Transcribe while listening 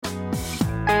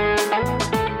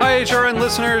HRN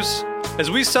listeners.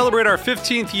 As we celebrate our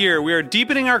 15th year, we are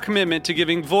deepening our commitment to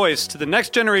giving voice to the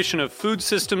next generation of food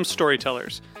systems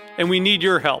storytellers, and we need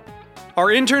your help. Our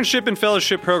internship and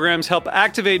fellowship programs help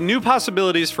activate new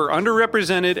possibilities for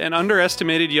underrepresented and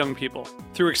underestimated young people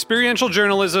through experiential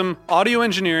journalism, audio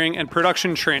engineering, and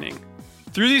production training.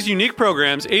 Through these unique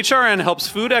programs, HRN helps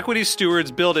food equity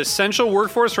stewards build essential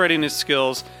workforce readiness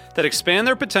skills that expand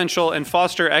their potential and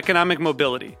foster economic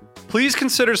mobility. Please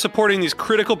consider supporting these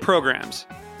critical programs.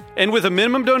 And with a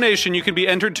minimum donation, you can be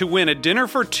entered to win a dinner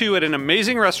for two at an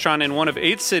amazing restaurant in one of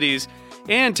 8 cities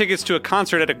and tickets to a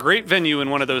concert at a great venue in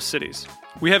one of those cities.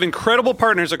 We have incredible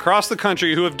partners across the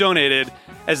country who have donated,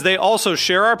 as they also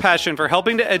share our passion for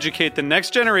helping to educate the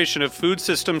next generation of food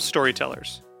systems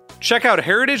storytellers. Check out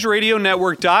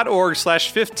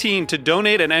heritageradionetwork.org/15 to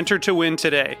donate and enter to win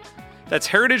today. That's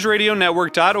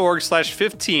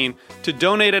heritageradionetwork.org/15 to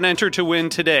donate and enter to win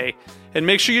today. And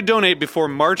make sure you donate before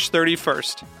March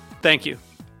 31st. Thank you.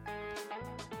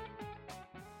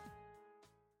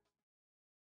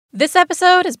 This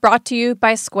episode is brought to you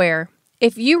by Square.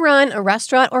 If you run a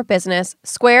restaurant or business,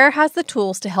 Square has the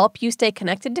tools to help you stay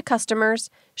connected to customers,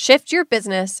 shift your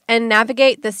business, and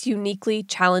navigate this uniquely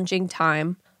challenging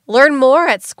time. Learn more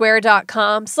at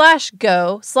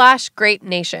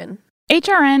square.com/go/greatnation.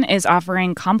 HRN is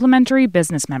offering complimentary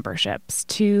business memberships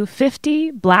to 50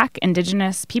 Black,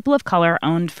 Indigenous, people of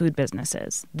color-owned food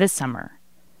businesses this summer.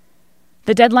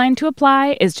 The deadline to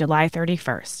apply is July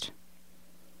 31st.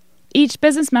 Each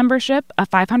business membership, a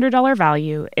 $500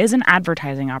 value, is an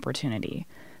advertising opportunity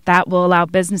that will allow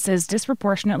businesses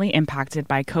disproportionately impacted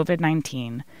by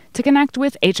COVID-19 to connect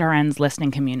with HRN's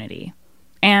listening community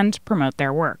and promote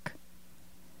their work.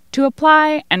 To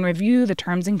apply and review the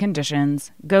terms and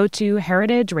conditions, go to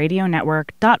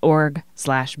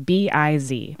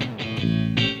heritageradionetwork.org/BIZ.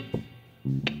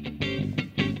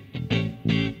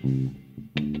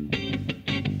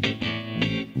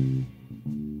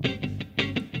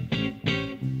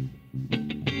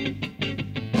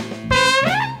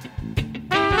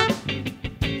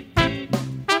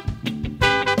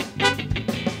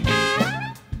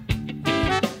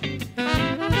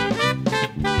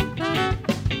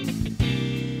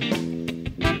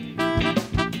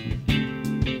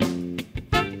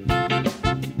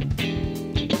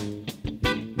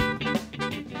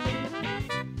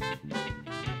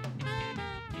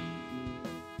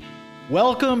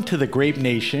 Welcome to the Grape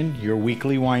Nation, your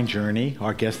weekly wine journey.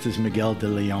 Our guest is Miguel de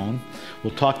Leon.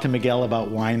 We'll talk to Miguel about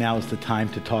why now is the time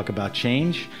to talk about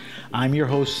change. I'm your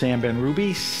host, Sam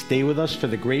Benrubi. Stay with us for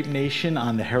the Grape Nation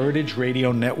on the Heritage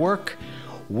Radio Network.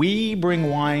 We bring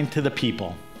wine to the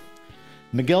people.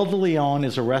 Miguel de Leon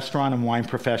is a restaurant and wine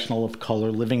professional of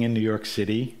color living in New York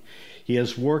City. He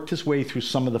has worked his way through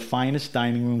some of the finest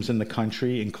dining rooms in the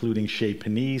country, including Chez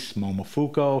Panisse,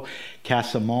 Momofuku,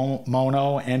 Casa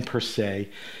Mono, and Per Se.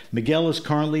 Miguel is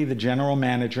currently the general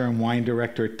manager and wine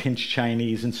director at Pinch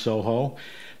Chinese in Soho.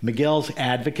 Miguel's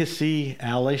advocacy,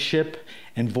 allyship,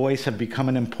 and voice have become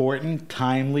an important,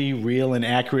 timely, real, and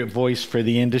accurate voice for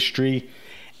the industry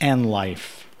and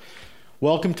life.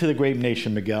 Welcome to the Grape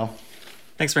Nation, Miguel.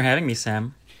 Thanks for having me,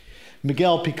 Sam.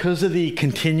 Miguel, because of the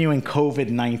continuing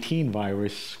COVID-19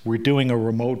 virus, we're doing a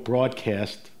remote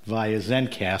broadcast via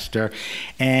Zencastr.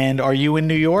 And are you in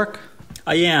New York?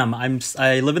 I am.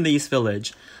 I live in the East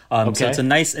Village. Okay. So it's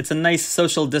a nice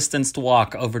social distanced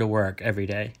walk over to work every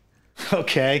day.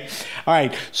 Okay. All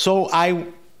right. So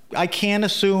I can't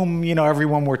assume,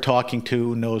 everyone we're talking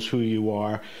to knows who you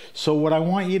are. So what I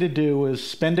want you to do is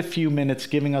spend a few minutes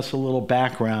giving us a little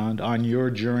background on your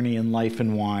journey in life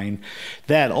and wine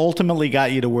that ultimately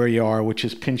got you to where you are, which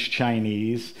is Pinch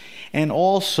Chinese, and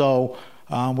also,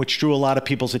 which drew a lot of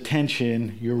people's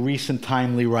attention, your recent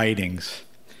timely writings.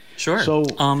 Sure. So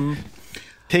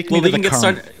take me to the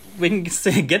current. We can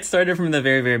get started from the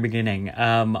very, very beginning.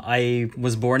 I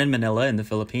was born in Manila in the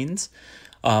Philippines.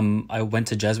 I went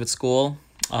to Jesuit school.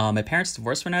 My parents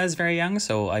divorced when I was very young,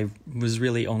 so I was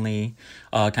really only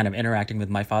kind of interacting with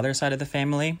my father's side of the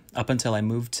family up until I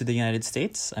moved to the United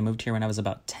States. I moved here when I was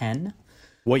about 10.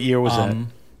 What year was that?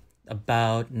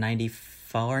 About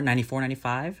 94,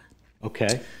 95.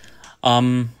 Okay.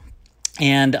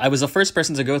 And I was the first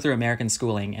person to go through American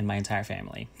schooling in my entire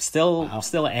family. Still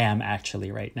am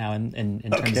actually right now in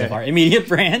terms of our immediate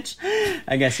branch,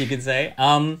 I guess you could say.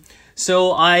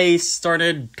 So I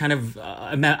started kind of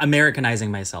Americanizing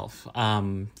myself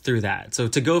through that. So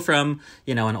to go from,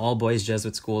 an all-boys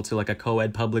Jesuit school to like a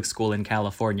co-ed public school in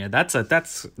California,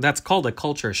 that's called a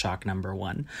culture shock, number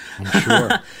one. I'm sure.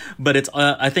 But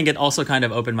I think it also kind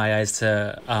of opened my eyes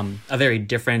to a very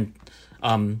different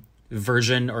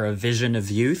version or a vision of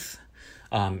youth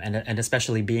and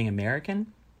especially being American.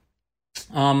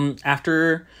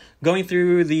 After going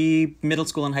through the middle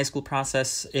school and high school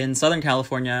process in Southern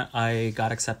California, I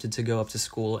got accepted to go up to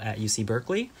school at UC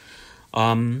Berkeley.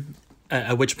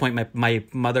 At which point my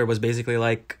mother was basically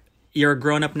like, "You're a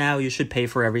grown up now, you should pay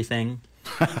for everything."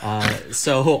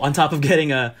 So on top of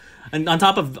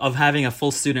having a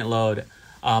full student load,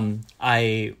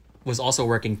 I was also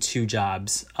working 2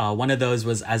 jobs. One of those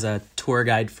was as a tour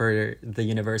guide for the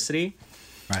university.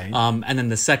 Right. And then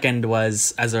the second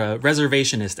was as a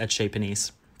reservationist at Chez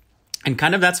Panisse. And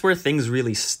kind of that's where things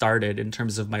really started in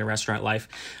terms of my restaurant life.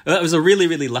 It was a really,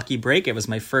 really lucky break. It was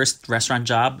my first restaurant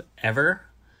job ever.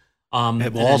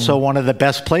 Also one of the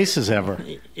best places ever.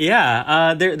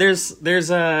 Yeah. It's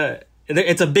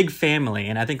a big family.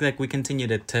 And I think like we continue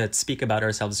to speak about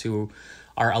ourselves who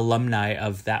are alumni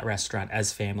of that restaurant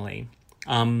as family.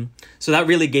 So that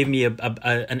really gave me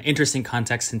an interesting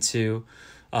context into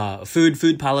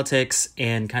food politics,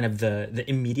 and kind of the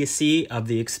immediacy of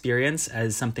the experience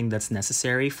as something that's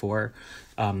necessary for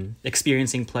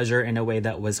experiencing pleasure in a way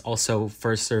that was also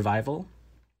for survival.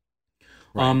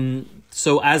 Right.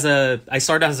 So I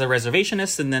started as a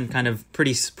reservationist, and then kind of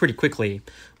pretty quickly,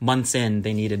 months in,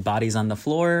 they needed bodies on the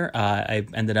floor. I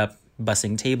ended up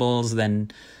bussing tables, then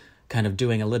kind of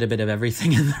doing a little bit of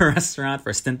everything in the restaurant. For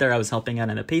a stint there, I was helping out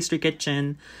in a pastry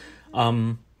kitchen.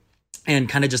 And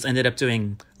kind of just ended up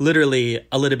doing literally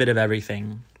a little bit of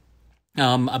everything.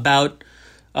 About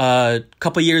a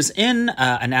couple years in,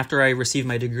 and after I received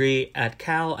my degree at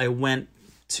Cal, I went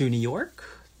to New York.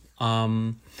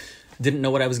 Didn't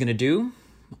know what I was going to do.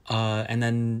 And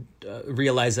then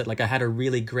realized that like I had a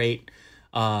really great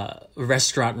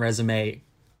restaurant resume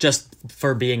just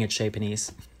for being at Chez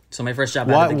Panisse. So my first job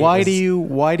out of the gate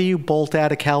why do you bolt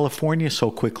out of California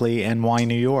so quickly, and why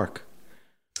New York?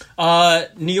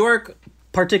 New York,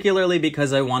 particularly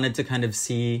because I wanted to kind of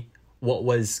see what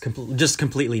was just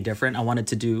completely different. I wanted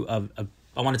to do I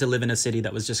wanted to live in a city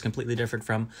that was just completely different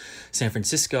from San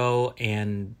Francisco,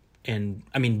 and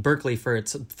I mean Berkeley for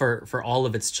all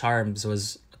of its charms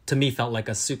was, to me, felt like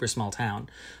a super small town,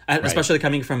 especially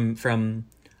coming from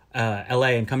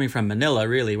LA and coming from Manila,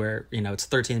 really, where, it's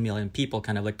 13 million people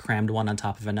kind of like crammed one on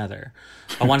top of another.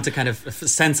 I wanted to kind of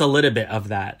sense a little bit of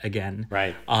that again.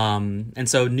 Right. And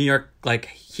so New York like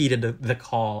heeded the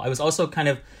call. I was also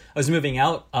I was moving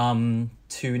out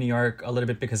to New York a little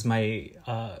bit because my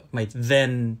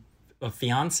then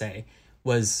fiance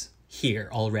was here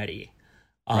already.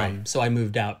 Right. So I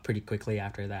moved out pretty quickly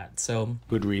after that. So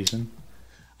good reason.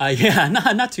 Yeah,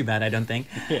 not too bad, I don't think.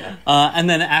 Yeah. And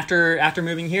then after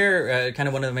moving here, kind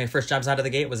of one of my first jobs out of the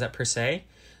gate was at Per Se,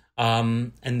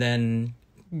 and then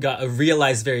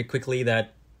realized very quickly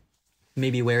that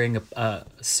maybe wearing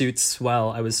suits while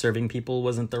I was serving people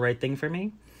wasn't the right thing for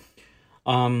me.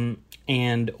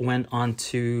 And went on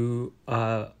to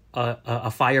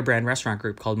a firebrand restaurant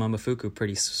group called Momofuku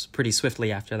pretty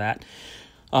swiftly after that,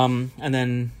 and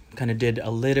then kind of did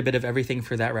a little bit of everything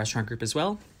for that restaurant group as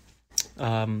well.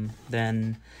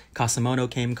 Then Casamono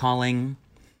came calling,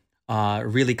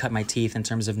 really cut my teeth in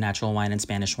terms of natural wine and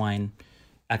Spanish wine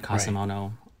at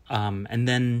Casamono. Right. And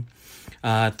then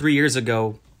 3 years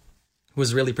ago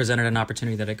was really presented an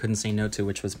opportunity that I couldn't say no to,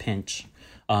 which was Pinch.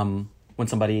 When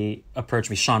somebody approached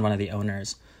me, Sean, one of the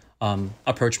owners,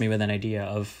 approached me with an idea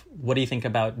of, what do you think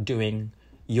about doing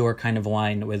your kind of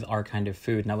wine with our kind of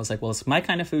food? And I was like, well, it's my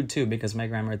kind of food too, because my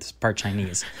grandmother's part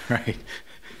Chinese. Right.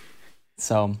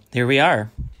 So here we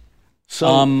are.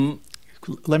 So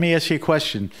let me ask you a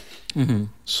question. Mm-hmm.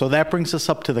 So that brings us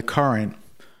up to the current.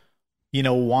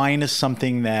 Wine is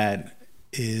something that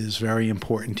is very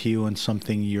important to you, and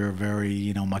something you're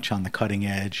very, much on the cutting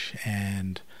edge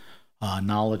and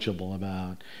knowledgeable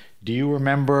about. Do you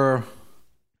remember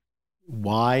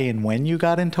why and when you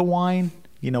got into wine?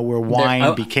 Where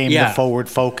wine became the forward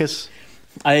focus?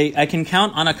 I can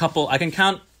count on a couple.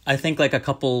 I think like a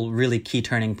couple really key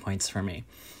turning points for me.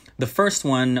 The first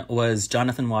one was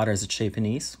Jonathan Waters at Chez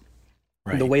Panisse.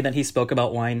 Right. The way that he spoke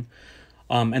about wine,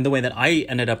 and the way that I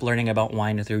ended up learning about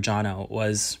wine through Jono,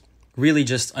 was really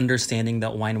just understanding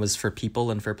that wine was for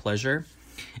people and for pleasure,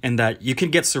 and that you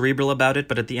can get cerebral about it,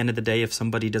 but at the end of the day, if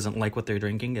somebody doesn't like what they're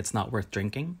drinking, it's not worth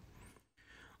drinking.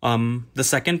 The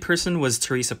second person was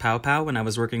Teresa Pau Pau when I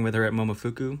was working with her at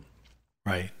Momofuku.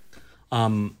 Right.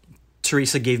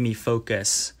 Teresa gave me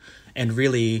focus and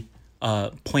really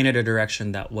pointed a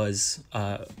direction that was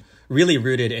really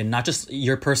rooted in not just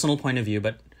your personal point of view,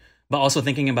 but also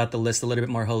thinking about the list a little bit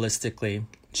more holistically.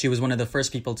 She was one of the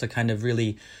first people to kind of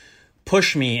really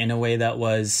push me in a way that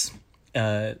was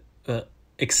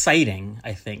exciting,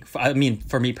 I think.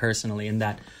 For me personally, in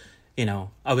that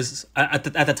I was at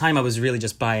the time I was really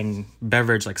just buying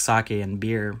beverage like sake and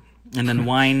beer, and then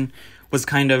wine was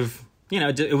kind of,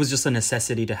 it was just a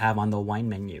necessity to have on the wine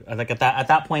menu. Like at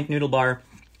that point, Noodle Bar,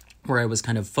 where I was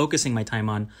kind of focusing my time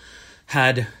on,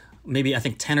 had maybe I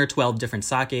think 10 or 12 different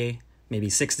sake, maybe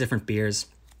 6 different beers,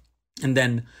 and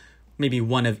then maybe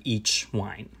one of each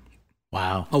wine.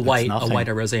 Wow. A white, a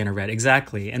rosé, and a red.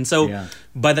 Exactly. And so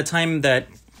by the time that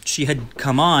she had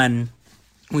come on,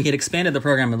 we had expanded the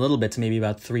program a little bit to maybe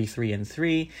about 3, 3, and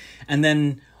 3. And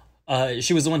then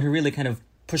she was the one who really kind of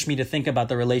pushed me to think about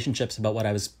the relationships about what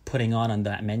I was putting on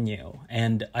that menu.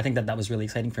 And I think that was really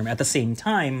exciting for me. At the same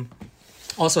time,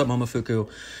 also at Momofuku,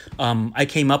 I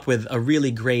came up with a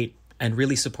really great and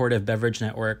really supportive beverage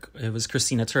network. It was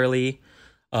Christina Turley.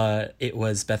 It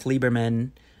was Beth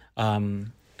Lieberman.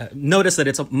 Notice that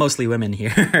it's mostly women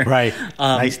here. Right.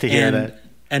 Nice to hear that.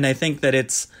 And I think that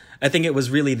it was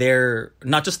really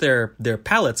not just their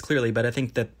palates clearly, but I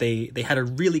think that they had a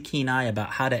really keen eye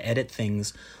about how to edit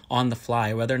things on the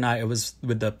fly, whether or not it was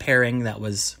with the pairing that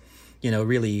was,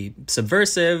 really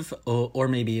subversive, or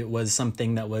maybe it was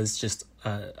something that was just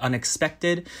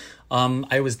unexpected.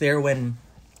 I was there when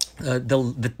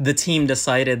the team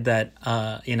decided that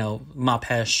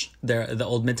Mapesh, the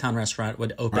old Midtown restaurant,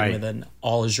 would open with an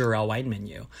all Jura wine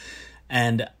menu.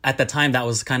 And at the time, that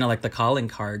was kind of like the calling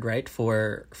card, right,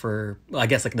 for I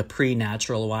guess like the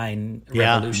pre-natural wine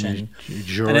revolution.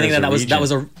 And I think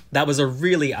that was a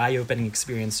really eye-opening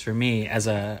experience for me as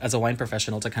a wine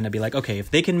professional to kind of be like, okay,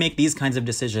 if they can make these kinds of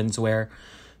decisions where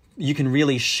you can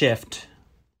really shift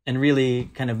and really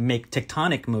kind of make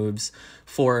tectonic moves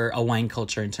for a wine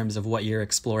culture in terms of what you're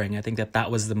exploring, I think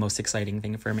that was the most exciting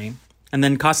thing for me. And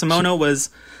then Casamono was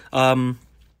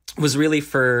really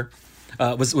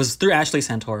was through Ashley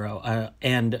Santoro,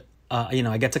 and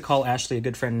I get to call Ashley a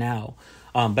good friend now,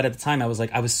 but at the time I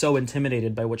was so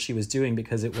intimidated by what she was doing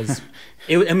because it was,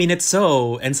 it's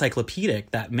so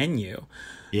encyclopedic, that menu,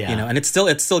 and it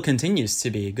still continues to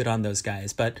be good on those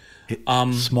guys, but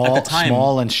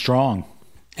small and strong.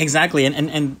 Exactly,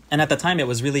 and at the time it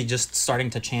was really just starting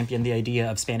to champion the idea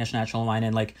of Spanish national wine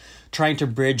and like trying to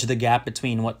bridge the gap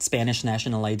between what Spanish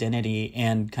national identity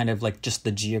and kind of like just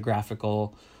the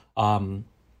geographical kind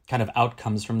of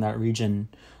outcomes from that region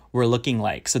were looking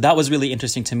like. So that was really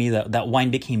interesting to me, that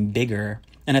wine became bigger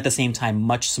and at the same time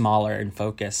much smaller in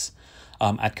focus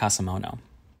at Casamono.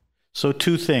 So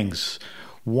 2 things.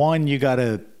 One, you got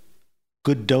a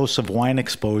good dose of wine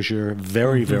exposure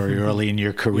very, very early in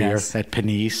your career at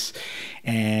Panisse,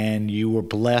 and you were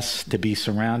blessed to be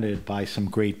surrounded by some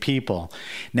great people.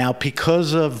 Now,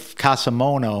 because of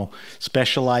Casamono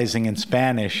specializing in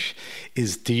Spanish,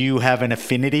 do you have an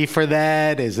affinity for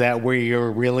that? Is that where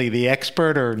you're really the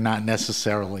expert, or not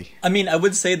necessarily? I mean, I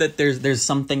would say that there's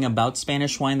something about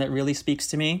Spanish wine that really speaks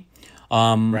to me.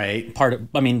 Right.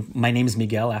 My name's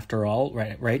Miguel after all,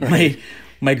 right?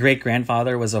 My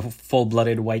great-grandfather was a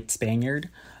full-blooded white Spaniard.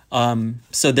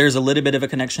 So there's a little bit of a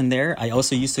connection there. I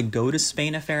also used to go to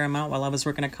Spain a fair amount while I was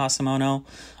working at Casamono.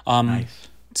 Nice.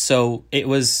 So it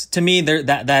was, to me,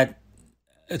 that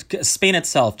Spain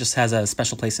itself just has a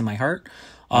special place in my heart.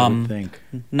 I would think.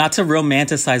 Not to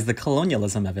romanticize the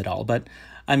colonialism of it all, but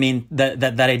I mean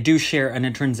that I do share an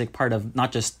intrinsic part of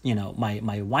not just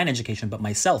my wine education, but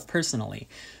myself personally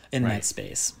in that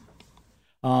space.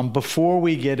 Before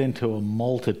we get into a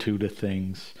multitude of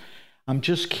things, I'm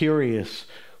just curious,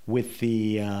 with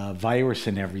the virus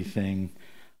and everything,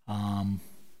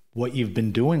 what you've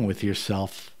been doing with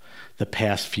yourself the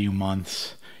past few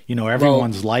months.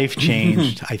 Everyone's life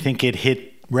changed. I think it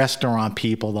hit restaurant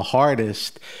people the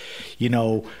hardest.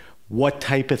 What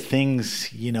type of things,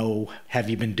 have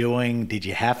you been doing? Did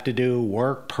you have to do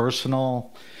work,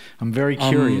 personal? I'm very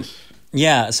curious.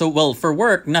 Yeah. So, for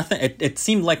work, nothing. It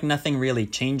seemed like nothing really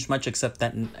changed much, except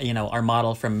that our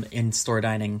model from in-store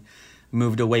dining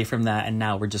moved away from that, and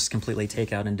now we're just completely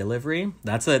takeout and delivery.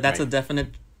 That's a definite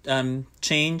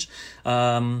change.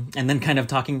 And then kind of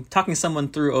talking someone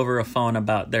through over a phone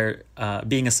about their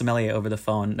being a sommelier over the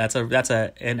phone. That's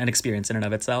an experience in and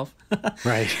of itself.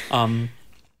 Right.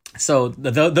 So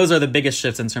those are the biggest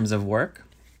shifts in terms of work.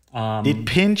 Did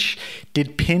Pinch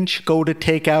go to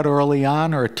takeout early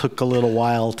on, or it took a little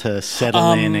while to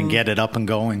settle in and get it up and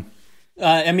going?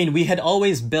 We had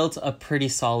always built a pretty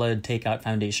solid takeout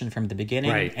foundation from the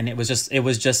beginning, right. And it was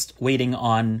just waiting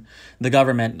on the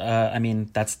government.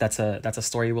 That's a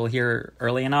story we'll hear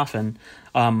early and often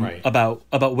right. about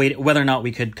whether or not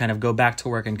we could kind of go back to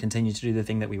work and continue to do the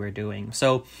thing that we were doing.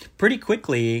 So pretty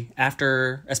quickly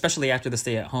especially after the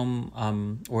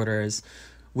stay-at-home orders,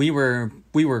 we were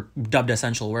dubbed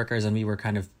essential workers, and we were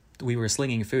kind of we were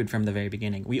slinging food from the very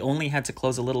beginning. We only had to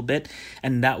close a little bit,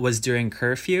 and that was during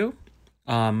curfew.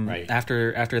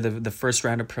 After the first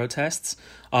round of protests,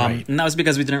 and that was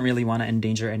because we didn't really want to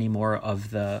endanger any more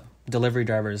of the delivery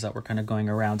drivers that were kind of going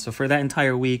around. So for that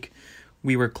entire week,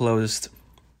 we were closed.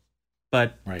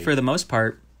 But for the most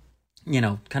part,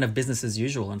 kind of business as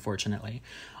usual, unfortunately.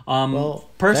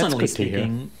 Personally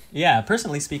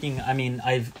speaking, I mean,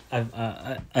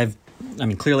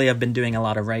 clearly I've been doing a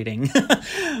lot of writing.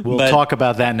 We'll talk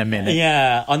about that in a minute.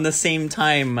 Yeah. On the same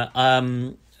time,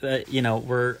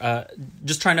 we're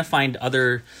just trying to find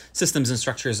other systems and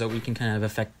structures that we can kind of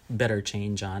affect better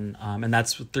change on. And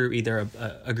that's through either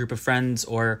a group of friends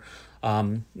or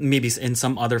maybe in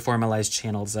some other formalized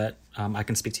channels that I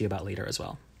can speak to you about later as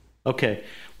well. Okay.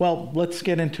 Well, let's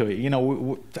get into it.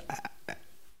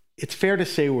 It's fair to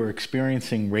say we're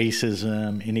experiencing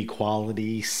racism,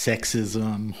 inequality,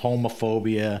 sexism,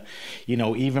 homophobia,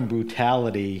 even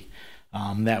brutality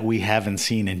that we haven't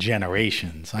seen in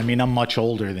generations. I mean, I'm much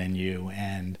older than you,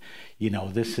 and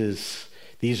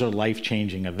these are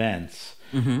life-changing events.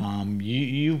 Mm-hmm.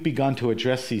 You've begun to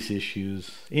address these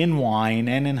issues in wine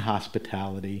and in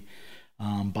hospitality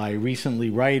by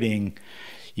recently writing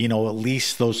at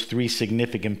least those 3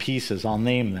 significant pieces. I'll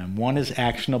name them. One is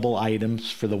actionable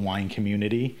items for the wine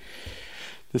community.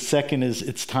 The second is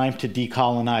It's Time to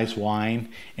Decolonize Wine.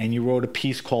 And you wrote a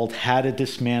piece called How to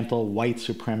Dismantle White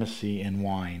Supremacy in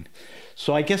Wine.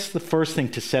 So I guess the first thing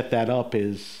to set that up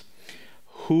is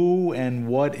who and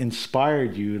what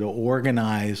inspired you to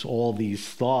organize all these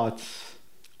thoughts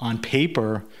on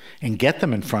paper and get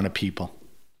them in front of people?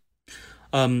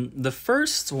 The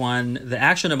first one, the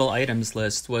actionable items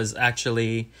list, was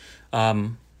actually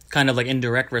kind of like in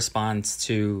direct response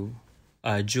to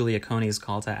Julia Coney's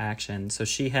call to action. So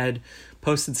she had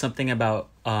posted something about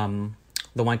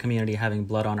the wine community having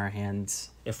blood on our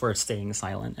hands if we're staying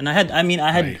silent. And I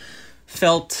had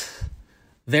felt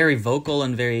very vocal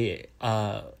and very,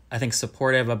 I think,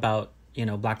 supportive about,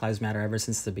 Black Lives Matter ever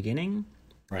since the beginning.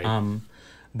 Right.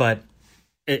 But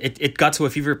it got to a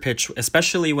fever pitch,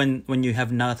 especially when you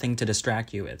have nothing to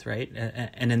distract you with, right?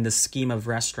 And in the scheme of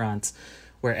restaurants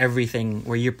where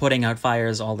you're putting out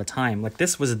fires all the time, like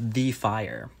this was the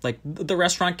fire. Like the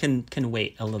restaurant can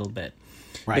wait a little bit.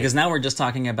 Right. Because now we're just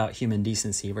talking about human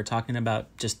decency. We're talking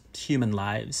about just human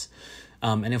lives.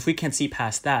 And if we can't see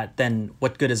past that, then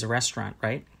what good is a restaurant,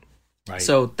 right? Right.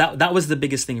 So that was the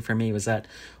biggest thing for me, was that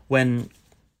when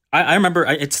I remember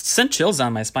it sent chills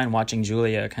down my spine watching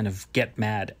Julia kind of get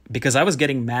mad, because I was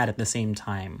getting mad at the same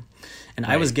time, and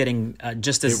I was getting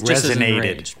just as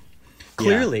enraged.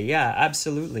 Clearly, yeah,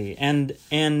 absolutely, and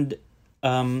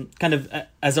kind of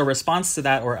as a response to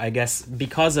that, or I guess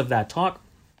because of that talk,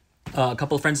 a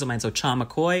couple of friends of mine, so Cha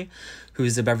McCoy,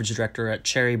 who's the beverage director at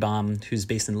Cherry Bomb, who's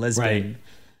based in Lisbon.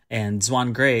 And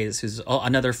Zwan Grays, who's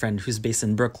another friend who's based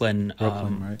in Brooklyn,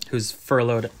 who's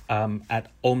furloughed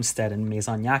at Olmsted and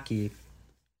Maison Yaki.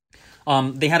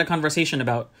 They had a conversation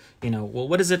about,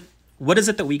 what is it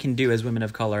that we can do as women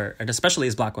of color, and especially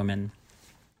as Black women,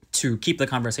 to keep the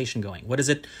conversation going? Why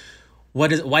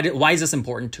is this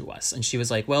important to us? And she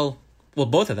was like, well,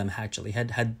 both of them actually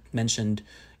had mentioned,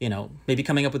 maybe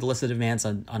coming up with a list of demands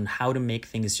on how to make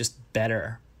things just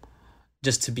better,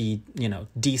 just to be,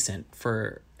 decent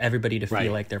for everybody to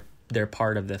feel like they're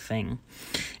part of the thing.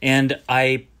 And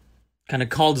I kind of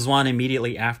called Zwan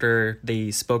immediately after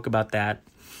they spoke about that,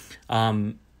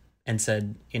 and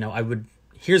said,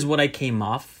 here's what I came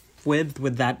off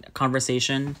with that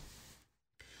conversation.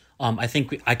 I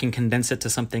think I can condense it to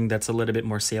something that's a little bit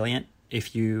more salient.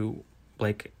 If you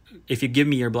give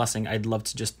me your blessing, I'd love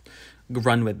to just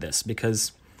run with this,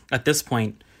 because at this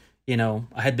point,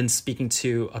 I had been speaking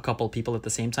to a couple people at the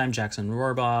same time. Jackson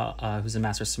Rohrbaugh, who's a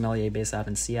master sommelier based out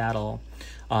in Seattle,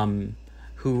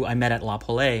 who I met at La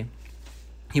Pollet.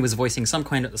 He was voicing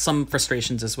some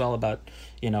frustrations as well about,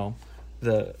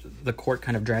 the court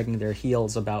kind of dragging their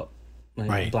heels about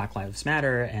Black Lives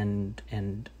Matter and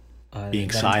being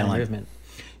silent movement.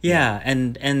 Yeah,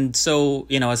 and so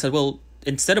I said, well,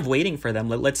 instead of waiting for them,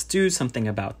 let's do something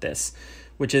about this,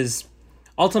 which is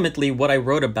ultimately what I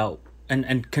wrote about.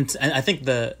 And I think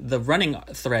the running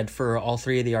thread for all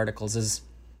 3 of the articles is,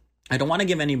 I don't want to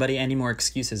give anybody any more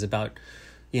excuses about,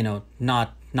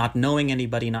 not knowing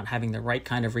anybody, not having the right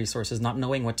kind of resources, not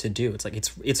knowing what to do. It's like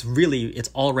it's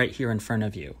all right here in front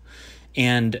of you,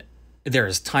 and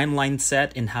there's timeline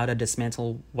set in how to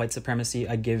dismantle white supremacy.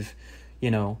 I give, you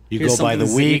go by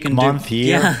the week, month,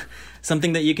 year,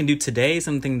 something that you can do today,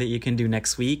 something that you can do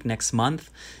next week, next month,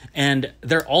 and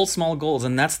they're all small goals,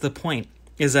 and that's the point.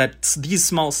 is that these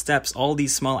small steps, all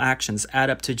these small actions add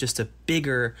up to just a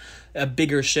bigger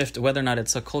shift, whether or not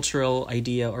it's a cultural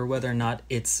idea or whether or not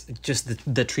it's just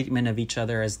the treatment of each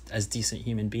other as decent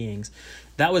human beings.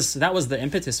 That was the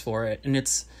impetus for it. And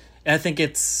I think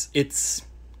it's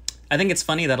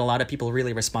funny that a lot of people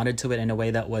really responded to it in a way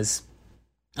that was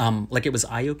like it was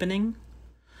eye-opening.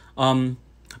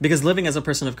 Because living as a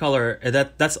person of color,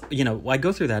 that's I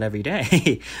go through that every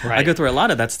day. Right. I go through a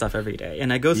lot of that stuff every day,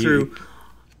 and I go through.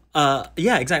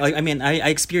 Yeah, exactly. I mean, I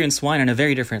experience wine in a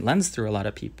very different lens through a lot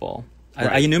of people. Right.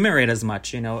 I enumerate as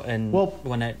much, and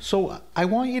So I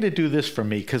want you to do this for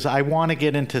me, because I want to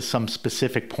get into some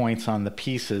specific points on the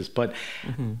pieces, but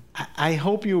I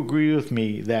hope you agree with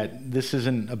me that this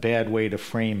isn't a bad way to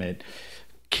frame it.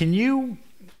 Can you,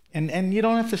 and you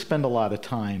don't have to spend a lot of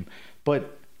time,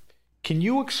 but can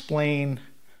you explain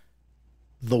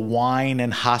the wine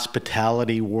and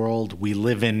hospitality world we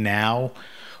live in now,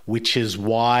 which is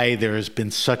why there has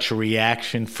been such a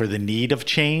reaction for the need of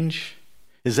change?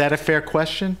 Is that a fair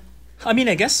question? I mean,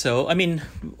 I guess so. I mean,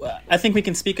 I think we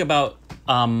can speak about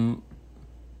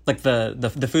like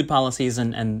the food policies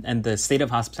and the state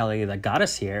of hospitality that got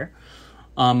us here.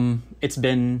 It's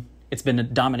been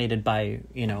dominated by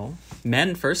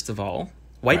men, first of all,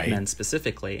 white men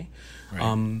specifically.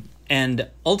 Right. And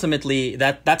ultimately,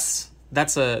 that's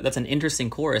an interesting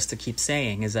chorus to keep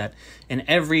saying, is that in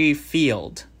every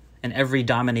field, in every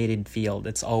dominated field,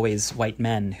 it's always white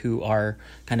men who are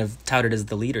kind of touted as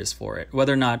the leaders for it.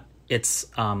 Whether or not it's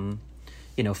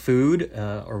food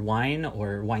or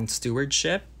wine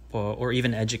stewardship or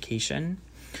even education,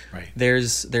 right?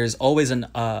 There's always an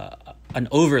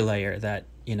overlayer that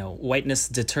whiteness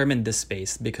determined this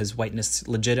space because whiteness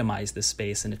legitimized this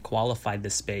space and it qualified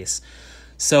this space.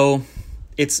 So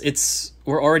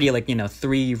we're already like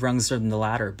 3 rungs on the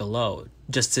ladder below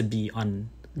just to be on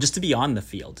the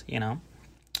field.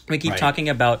 We keep talking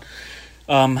about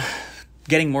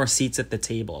getting more seats at the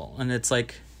table, and it's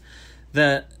like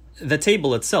the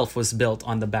table itself was built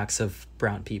on the backs of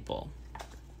brown people,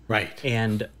 right?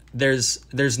 And there's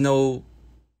no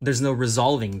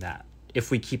resolving that if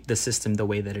we keep the system the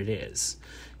way that it is.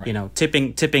 Right.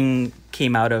 Tipping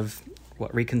came out of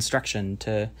Reconstruction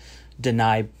to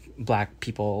deny black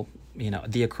people,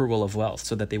 the accrual of wealth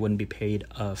so that they wouldn't be paid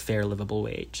a fair livable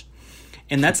wage.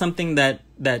 And that's something that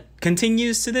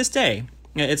continues to this day.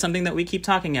 It's something that we keep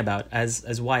talking about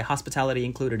as why hospitality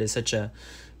included is such a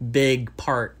big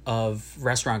part of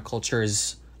restaurant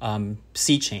culture's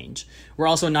sea change. We're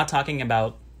also not talking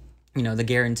about the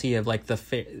guarantee of like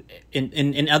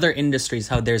in other industries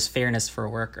how there's fairness for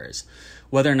workers,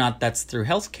 whether or not that's through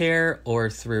healthcare or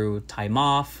through time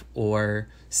off or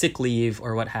sick leave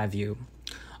or what have you.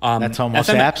 That's almost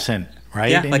absent,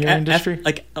 right? Yeah, in like your industry?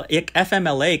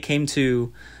 FMLA came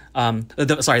to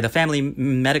the Family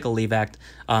Medical Leave Act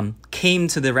came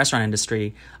to the restaurant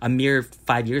industry a mere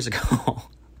 5 years ago.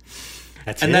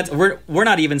 That's we're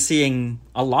not even seeing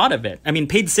a lot of it. I mean,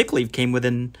 paid sick leave came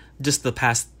within just the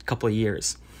past couple of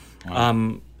years.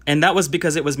 Wow. And that was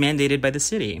because it was mandated by the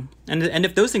city. And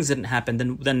if those things didn't happen,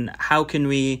 then how can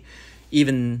we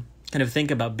even kind of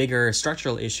think about bigger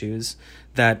structural issues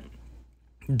that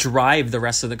drive the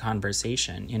rest of the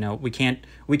conversation? We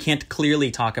can't clearly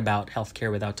talk about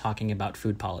healthcare without talking about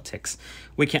food politics.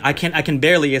 I can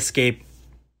barely escape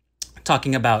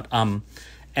talking about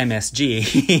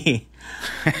MSG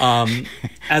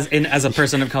as a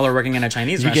person of color working in a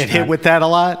Chinese restaurant. You get hit with that a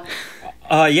lot?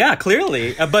 Yeah,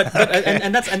 clearly. But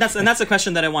that's a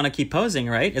question that I want to keep posing,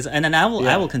 right? I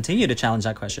will continue to challenge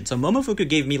that question. So Momofuku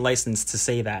gave me license to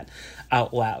say that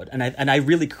out loud, and I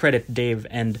really credit Dave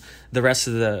and the rest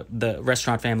of the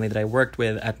restaurant family that I worked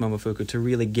with at Momofuku to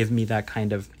really give me that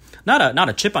kind of not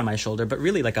a chip on my shoulder, but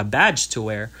really like a badge to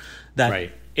wear. That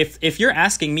right. If you're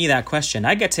asking me that question,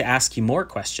 I get to ask you more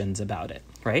questions about it.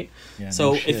 Right. Yeah,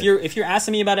 so if you're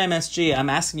asking me about MSG, I'm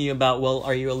asking you about, well,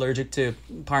 are you allergic to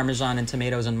Parmesan and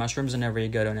tomatoes and mushrooms whenever you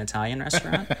go to an Italian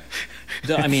restaurant?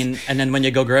 I mean, and then when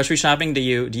you go grocery shopping, do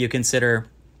you consider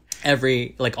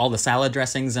all the salad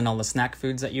dressings and all the snack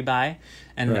foods that you buy?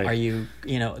 And right. Are you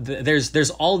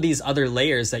there's all these other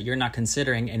layers that you're not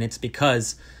considering, and it's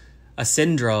because a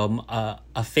syndrome,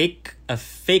 a fake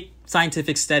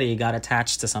scientific study got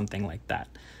attached to something like that.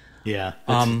 Yeah,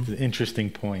 that's interesting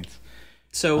points.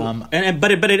 So,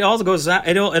 but it all goes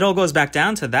back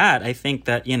down to that. I think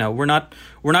that we're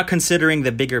not considering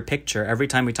the bigger picture every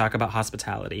time we talk about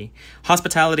hospitality.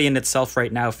 Hospitality in itself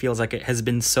right now feels like it has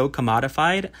been so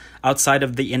commodified outside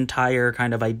of the entire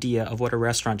kind of idea of what a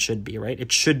restaurant should be. Right?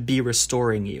 It should be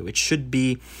restoring you. It should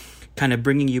be kind of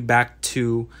bringing you back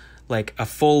to like a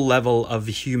full level of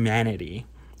humanity.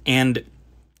 And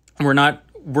we're not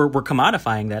we're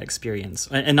commodifying that experience,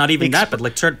 and not even that, but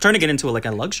like turning it into like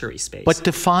a luxury space. But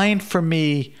define for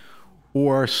me,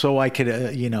 or so I could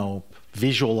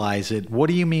visualize it. What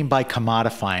do you mean by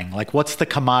commodifying? Like, what's the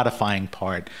commodifying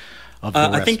part of the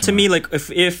restaurant? I think to me, like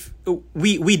if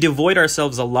we devoid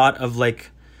ourselves a lot of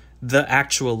like the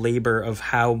actual labor of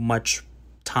how much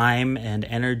time and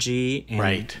energy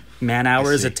and man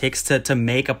hours it takes to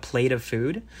make a plate of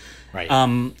food. Right.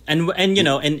 And you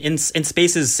know, in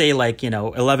spaces, say like, you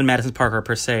know, 11 Madison Park or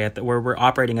per se, where we're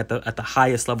operating at the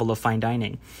highest level of fine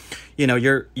dining, you know,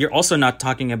 you're also not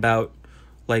talking about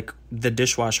like the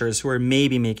dishwashers who are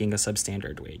maybe making a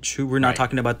substandard wage, who we're not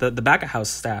talking about the back of house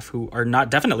staff who are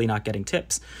definitely not getting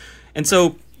tips. And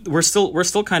so we're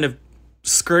still kind of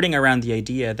skirting around the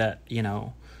idea that, you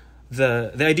know,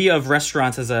 the idea of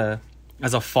restaurants as a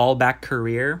fallback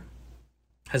career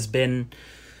has been,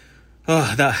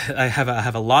 I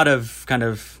have a lot of kind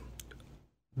of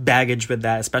baggage with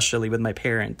that, especially with my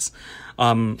parents.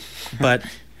 But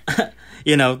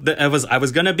you know, I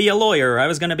was going to be a lawyer, or I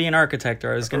was going to be an architect,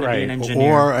 or I was going to be an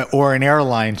engineer, or an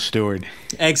airline steward.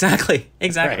 Exactly.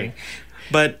 Right.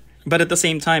 But at the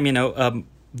same time, you know,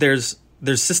 there's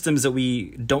systems that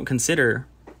we don't consider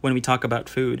when we talk about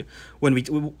food,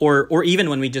 or even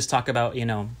when we just talk about, you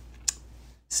know,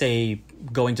 say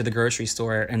going to the grocery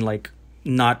store and like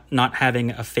not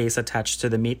having a face attached to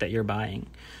the meat that you're buying.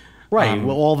 Right.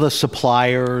 Well, all the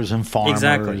suppliers and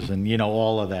farmers and, you know,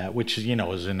 all of that, which, you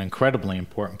know, is an incredibly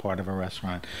important part of a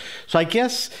restaurant. So I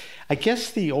guess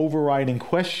the overriding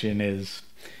question is,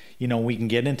 you know, we can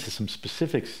get into some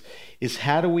specifics, is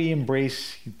how do we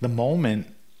embrace the moment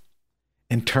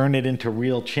and turn it into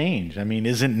real change? I mean,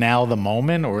 isn't now the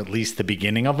moment, or at least the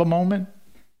beginning of a moment?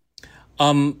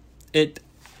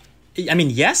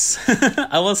 Yes,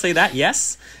 I will say that.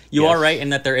 Yes, you are right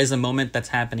in that there is a moment that's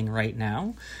happening right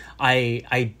now.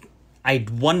 I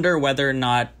wonder whether or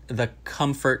not the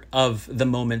comfort of the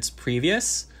moments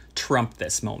previous trumped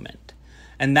this moment,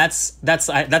 and that's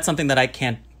something that I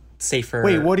can't say for.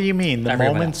 Wait, what do you mean? The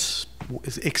moments?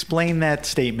 Explain that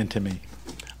statement to me.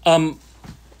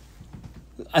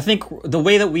 I think the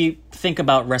way that we think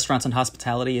about restaurants and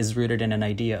hospitality is rooted in an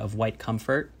idea of white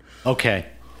comfort. Okay.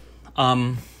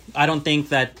 I don't think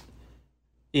that,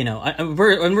 you know,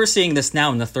 we're seeing this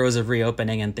now in the throes of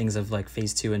reopening and things of like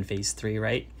phase 2 and phase 3,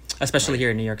 right? Especially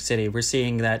here in New York City, we're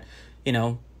seeing that, you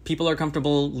know, people are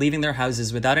comfortable leaving their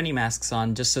houses without any masks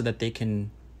on just so that they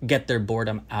can get their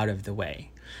boredom out of the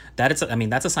way. That's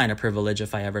a sign of privilege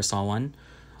if I ever saw one.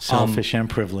 Selfish and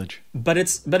privilege. But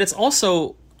it's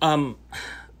also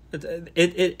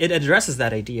it addresses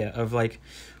that idea of like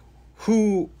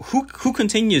who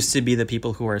continues to be the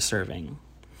people who are serving.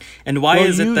 And why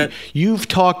is it that you've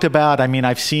talked about, I mean,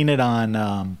 I've seen it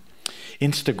on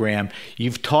Instagram,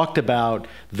 you've talked about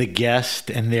the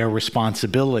guest and their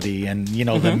responsibility, and, you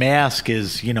know, the mask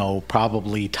is, you know,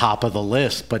 probably top of the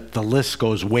list, but the list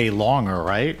goes way longer,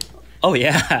 right? Oh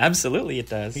yeah, absolutely it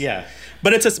does. Yeah.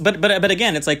 But it's but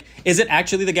again, it's like, is it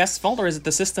actually the guest's fault or is it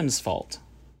the system's fault?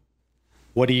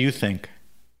 What do you think?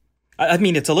 I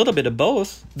mean, it's a little bit of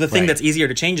both. The thing that's easier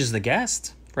to change is the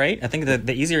guest. Right? I think that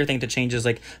the easier thing to change is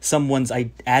like someone's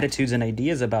attitudes and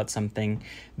ideas about something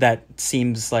that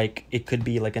seems like it could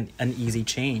be like an easy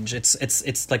change.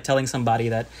 It's like telling somebody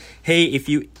that, hey, if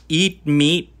you eat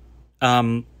meat,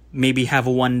 maybe have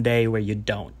one day where you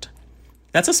don't.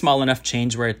 That's a small enough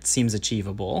change where it seems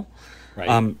achievable. Right.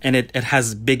 And it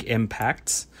has big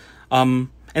impacts. And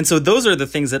so those are the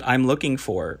things that I'm looking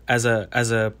for as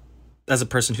a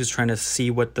person who's trying to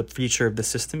see what the future of the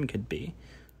system could be.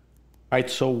 All right,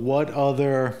 so what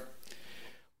other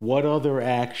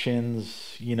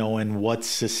actions, you know, and what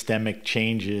systemic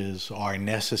changes are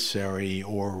necessary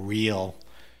or real,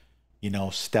 you know,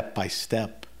 step by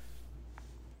step?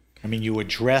 I mean, you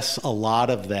address a lot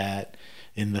of that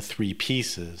in the 3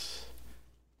 pieces.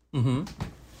 Mm-hmm.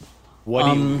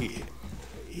 What do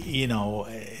you know,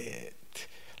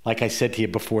 like I said to you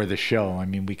before the show, I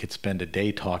mean, we could spend a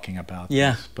day talking about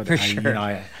this, but sure. You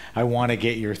know, I want to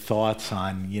get your thoughts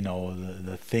on, you know,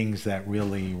 the things that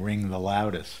really ring the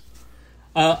loudest.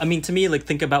 I mean, to me, like,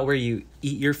 think about where you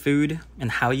eat your food and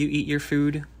how you eat your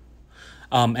food,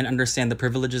 and understand the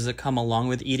privileges that come along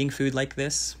with eating food like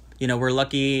this. You know, we're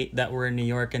lucky that we're in New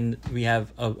York and we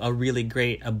have a really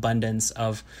great abundance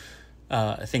of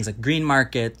things like green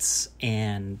markets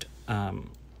and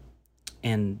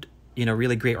you know,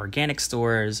 really great organic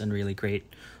stores and really great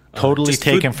totally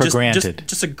taken for granted.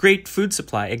 Just a great food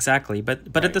supply, exactly.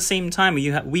 But at the same time, we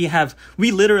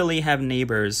literally have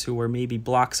neighbors who are maybe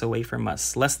blocks away from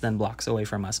us, less than blocks away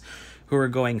from us, who are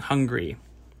going hungry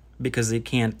because they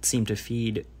can't seem to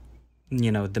feed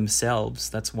themselves.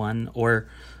 That's one. Or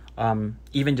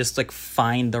even just like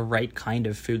find the right kind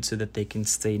of food so that they can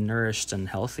stay nourished and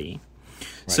healthy.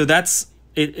 Right. So that's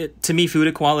it to me. Food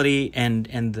equality and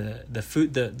the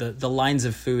food, the lines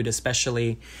of food,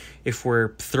 especially if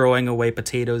we're throwing away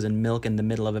potatoes and milk in the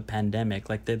middle of a pandemic,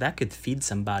 like that could feed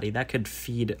somebody, that could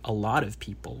feed a lot of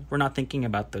people. We're not thinking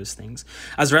about those things.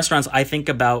 As restaurants, I think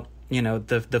about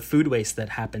the food waste that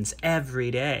happens every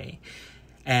day,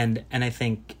 and I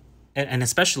think, and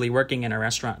especially working in a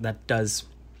restaurant that does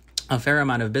a fair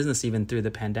amount of business even through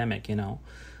the pandemic,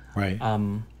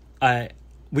 Right.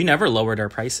 We never lowered our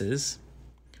prices,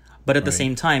 but at the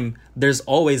same time, there's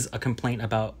always a complaint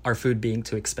about our food being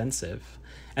too expensive.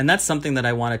 And that's something that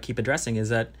I want to keep addressing, is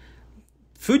that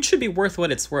food should be worth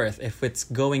what it's worth if it's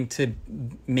going to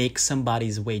make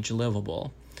somebody's wage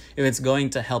livable, if it's going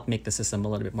to help make the system a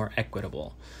little bit more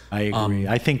equitable. I agree.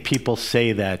 I think people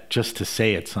say that just to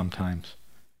say it sometimes.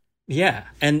 Yeah,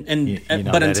 but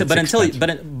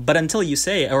until you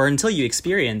say it, or until you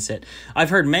experience it, I've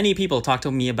heard many people talk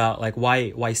to me about like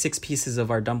why 6 pieces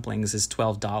of our dumplings is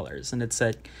 $12, and it's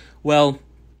like, well,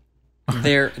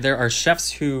 there are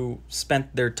chefs who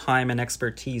spent their time and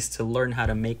expertise to learn how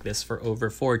to make this for over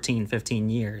 14, 15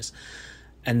 years,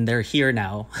 and they're here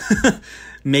now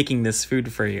making this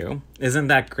food for you. Isn't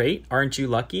that great? Aren't you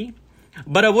lucky?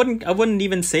 But I wouldn't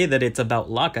even say that it's about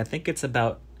luck. I think it's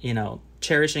about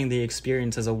cherishing the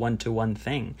experience as a one-to-one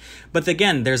thing. But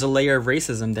again, there's a layer of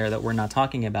racism there that we're not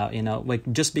talking about.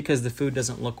 Like just because the food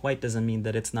doesn't look white doesn't mean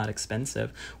that it's not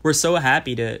expensive. We're so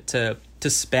happy to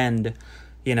spend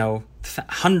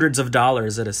hundreds of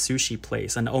dollars at a sushi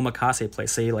place, an omakase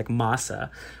place, say like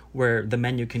Masa, where the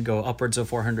menu can go upwards of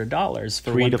 $400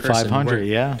 for one person. $300 to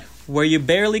 $500, where you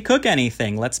barely cook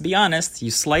anything. Let's be honest. You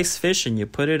slice fish and you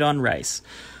put it on rice.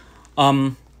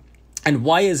 And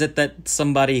why is it that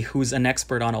somebody who's an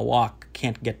expert on a wok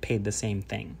can't get paid the same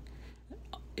thing?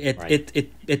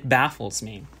 It baffles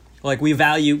me. Like we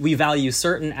value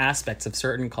certain aspects of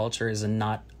certain cultures and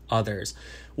not others,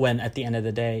 when at the end of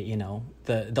the day,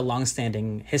 the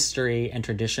longstanding history and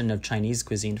tradition of Chinese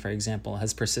cuisine, for example,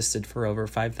 has persisted for over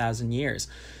 5,000 years.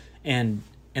 And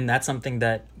that's something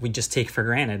that we just take for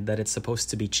granted, that it's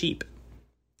supposed to be cheap.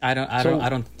 I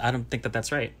don't think that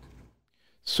that's right.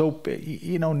 So,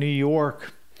 New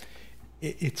York,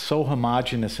 it's so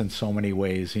homogenous in so many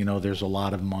ways. There's a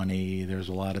lot of money, there's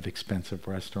a lot of expensive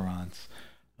restaurants.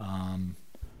 How,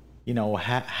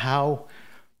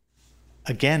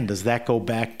 again, does that go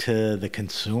back to the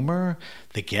consumer,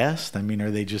 the guest? I mean, are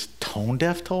they just tone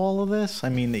deaf to all of this? I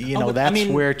mean,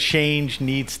 where change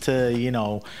needs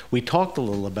to, we talked a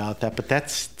little about that, but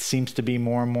that seems to be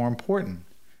more and more important.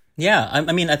 Yeah,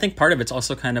 I think part of it's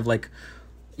also kind of like,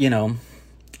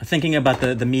 thinking about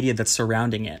the media that's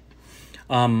surrounding it.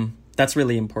 That's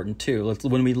really important too.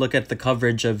 When we look at the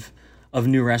coverage of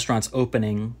new restaurants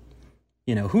opening,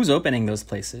 who's opening those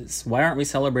places? Why aren't we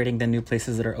celebrating the new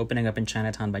places that are opening up in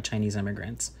Chinatown by Chinese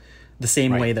immigrants? The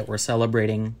same way that we're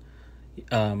celebrating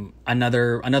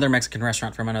another Mexican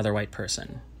restaurant from another white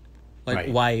person.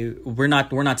 Why we're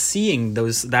not seeing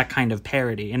that kind of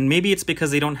parody? And maybe it's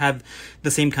because they don't have the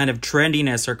same kind of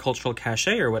trendiness or cultural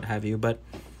cachet or what have you, but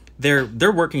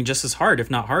they're working just as hard,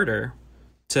 if not harder,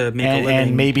 to make a living,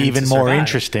 and maybe even more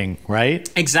interesting, right?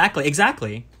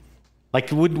 Exactly.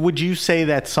 Like, would you say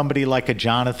that somebody like a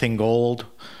Jonathan Gold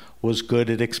was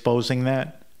good at exposing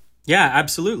that? Yeah,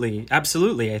 absolutely.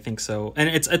 I think so. And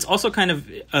it's also kind of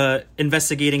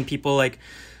investigating people like,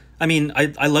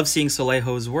 I love seeing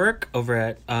Solejo's work over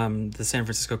at the San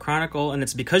Francisco Chronicle, and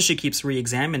it's because she keeps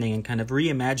re-examining and kind of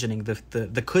reimagining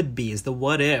the could-be's, the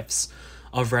what-ifs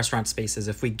of restaurant spaces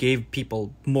if we gave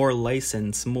people more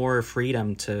license, more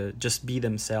freedom to just be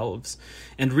themselves,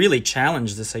 and really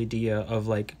challenge this idea of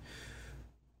like,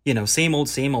 same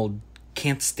old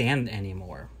can't stand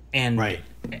anymore. And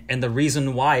and the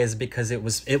reason why is because it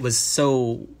was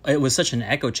such an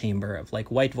echo chamber of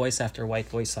like white voice after white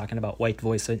voice talking about white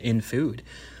voice in food.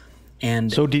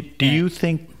 And so do you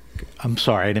think, I'm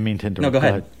sorry, I didn't mean to interrupt. No, go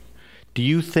ahead. Do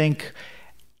you think,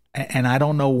 and I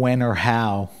don't know when or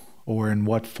how or in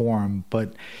what form,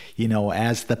 but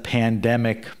as the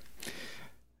pandemic,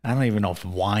 I don't even know if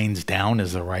winds down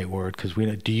is the right word, because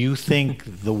do you think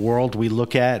the world we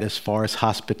look at as far as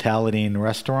hospitality and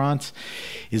restaurants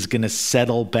is going to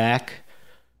settle back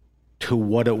to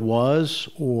what it was,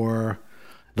 or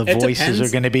the voices are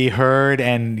going to be heard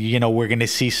and we're going to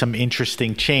see some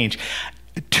interesting change?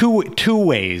 Two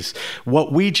ways.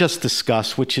 What we just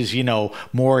discussed, which is,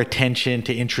 more attention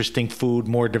to interesting food,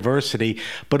 more diversity,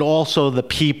 but also the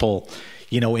people,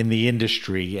 in the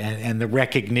industry and the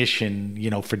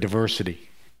recognition, for diversity.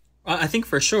 I think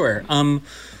for sure. I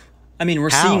mean,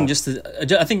 How?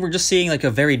 I think we're just seeing like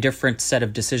a very different set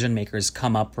of decision makers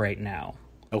come up right now.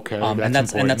 Okay, And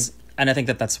I think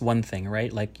that that's one thing,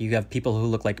 right? Like you have people who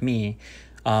look like me,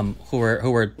 who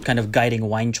are kind of guiding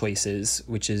wine choices,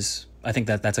 which is, I think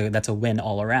that's a win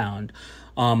all around.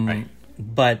 Right.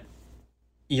 But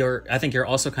I think you're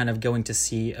also kind of going to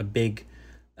see a big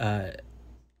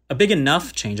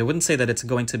enough change. I wouldn't say that it's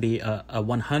going to be a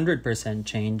 100%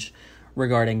 change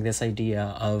regarding this idea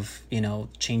of,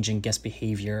 changing guest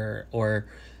behavior or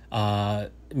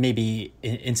maybe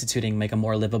instituting like a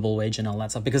more livable wage and all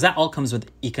that stuff, because that all comes with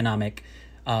economic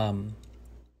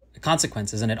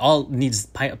consequences, and it all needs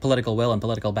political will and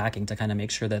political backing to kind of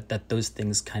make sure that those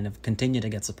things kind of continue to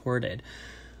get supported.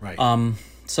 Right.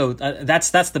 So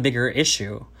that's the bigger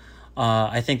issue.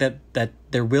 I think that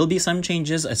there will be some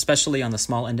changes, especially on the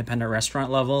small independent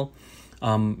restaurant level.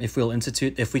 If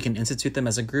we can institute them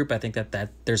as a group, I think that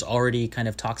there's already kind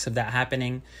of talks of that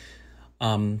happening,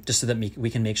 just so that we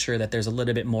can make sure that there's a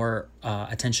little bit more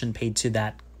attention paid to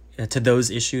those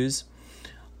issues.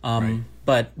 Right.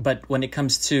 But when it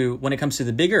comes to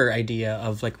the bigger idea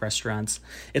of like restaurants,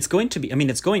 it's going to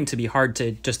be hard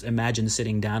to just imagine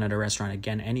sitting down at a restaurant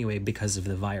again anyway because of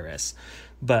the virus.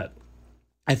 But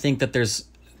I think that there's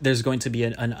going to be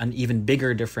an even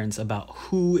bigger difference about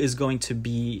who is going to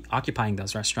be occupying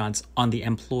those restaurants on the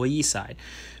employee side,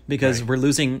 because we're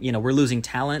losing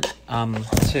talent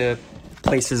to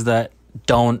places that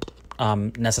don't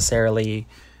necessarily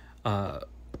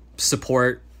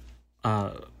support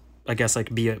I guess like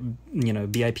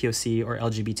BIPOC or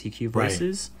LGBTQ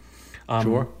voices,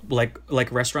 Sure.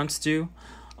 like restaurants do,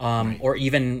 or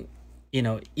even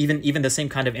the same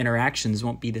kind of interactions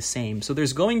won't be the same. So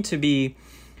there's going to be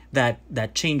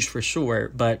that change for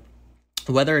sure, but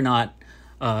whether or not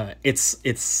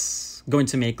it's going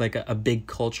to make like a big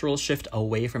cultural shift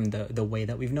away from the way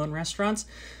that we've known restaurants,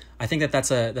 I think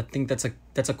that's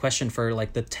a question for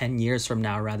like the 10 years from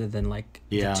now rather than like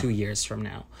the 2 years from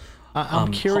now.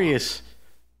 I'm curious.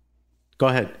 Go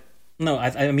ahead. No, I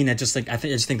just think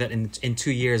that in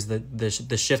 2 years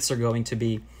the shifts are going to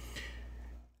be,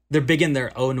 they're big in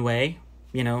their own way.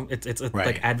 It's Right.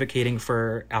 like advocating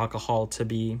for alcohol to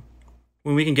be,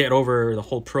 when we can get over the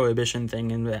whole prohibition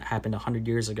thing and that happened 100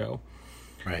 years ago.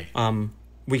 Right.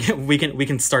 We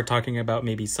can start talking about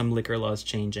maybe some liquor laws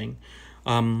changing.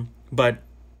 But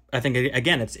I think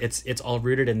again it's all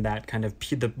rooted in that kind of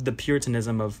the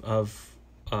Puritanism of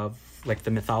like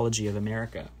the mythology of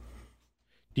America.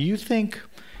 Do you think,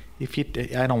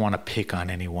 I don't want to pick on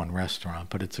any one restaurant,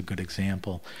 but it's a good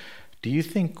example. Do you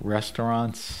think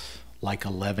restaurants like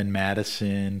 11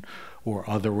 Madison or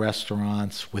other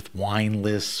restaurants with wine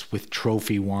lists, with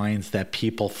trophy wines that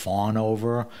people fawn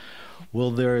over,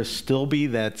 will there still be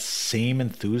that same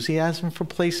enthusiasm for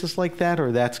places like that,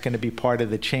 or that's going to be part of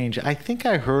the change? I think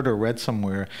I heard or read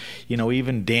somewhere,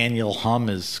 even Daniel Hum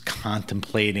is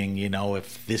contemplating,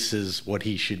 if this is what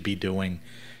he should be doing,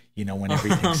 when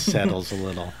everything settles a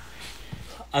little.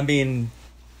 I mean,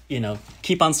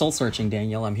 keep on soul searching,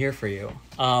 Daniel. I'm here for you.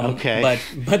 Okay.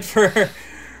 But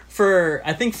for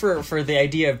I think for the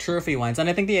idea of trophy wines, and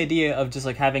I think the idea of just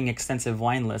like having extensive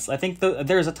wine lists, I think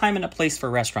there's a time and a place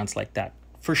for restaurants like that,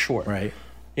 for sure. Right.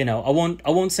 I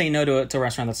won't say no to a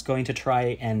restaurant that's going to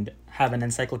try and have an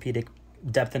encyclopedic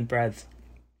depth and breadth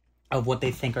of what they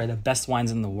think are the best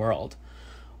wines in the world.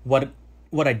 What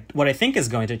I think is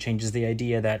going to change is the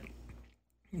idea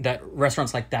that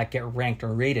restaurants like that get ranked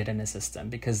or rated in a system,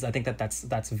 because I think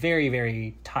that's very,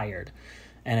 very tired.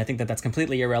 And I think that that's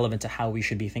completely irrelevant to how we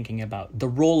should be thinking about the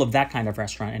role of that kind of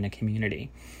restaurant in a community.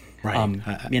 Right.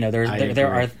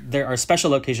 There are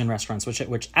special occasion restaurants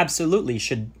which absolutely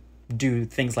should do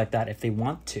things like that if they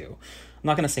want to. I'm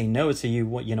not going to say no to you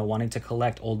wanting to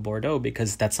collect Old Bordeaux,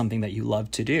 because that's something that you love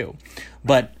to do.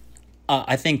 But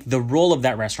I think the role of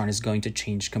that restaurant is going to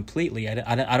change completely.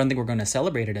 I don't think we're going to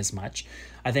celebrate it as much.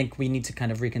 I think we need to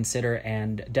kind of reconsider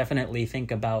and definitely think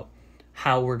about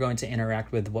how we're going to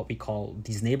interact with what we call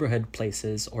these neighborhood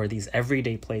places or these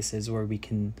everyday places where we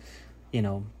can,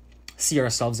 see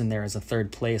ourselves in there as a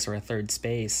third place or a third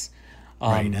space.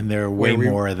 Right, and there are way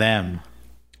more of them.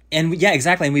 And yeah,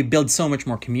 exactly. And we build so much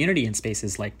more community in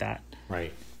spaces like that.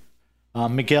 Right.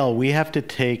 Miguel, we have to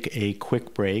take a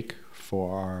quick break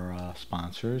for our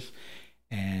sponsors,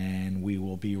 and we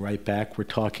will be right back. We're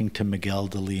talking to Miguel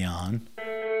de Leon.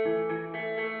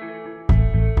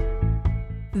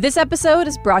 This episode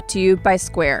is brought to you by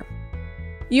Square.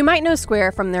 You might know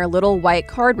Square from their little white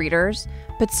card readers,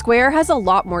 but Square has a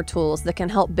lot more tools that can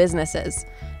help businesses,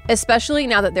 especially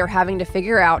now that they're having to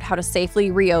figure out how to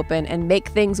safely reopen and make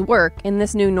things work in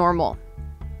this new normal.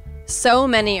 So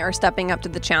many are stepping up to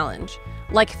the challenge,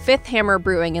 like Fifth Hammer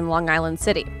Brewing in Long Island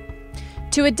City.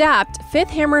 To adapt, Fifth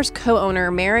Hammer's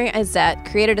co-owner Mary Izette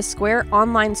created a Square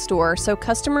online store so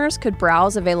customers could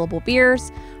browse available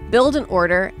beers, build an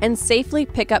order, and safely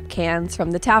pick up cans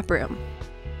from the tap room.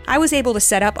 I was able to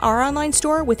set up our online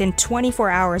store within 24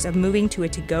 hours of moving to a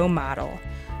to-go model.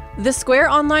 The Square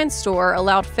online store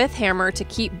allowed Fifth Hammer to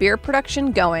keep beer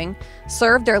production going,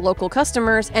 serve their local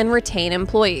customers, and retain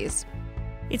employees.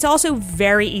 It's also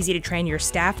very easy to train your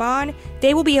staff on.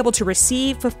 They will be able to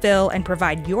receive, fulfill, and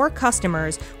provide your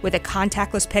customers with a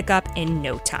contactless pickup in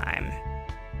no time.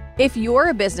 If you're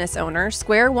a business owner,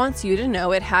 Square wants you to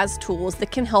know it has tools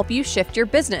that can help you shift your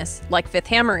business, like Fifth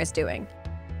Hammer is doing.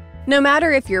 No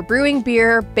matter if you're brewing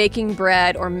beer, baking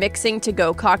bread, or mixing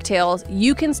to-go cocktails,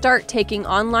 you can start taking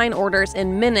online orders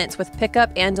in minutes with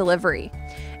pickup and delivery.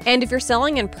 And if you're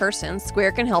selling in person,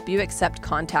 Square can help you accept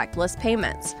contactless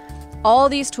payments. All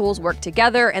these tools work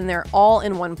together and they're all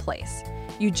in one place.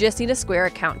 You just need a Square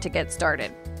account to get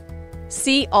started.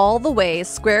 See all the ways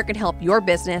Square can help your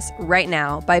business right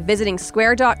now by visiting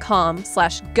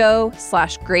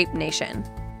square.com/go/grapenation.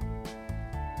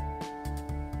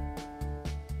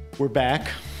 We're back.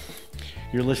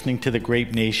 You're listening to The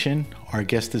Grape Nation. Our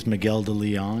guest is Miguel de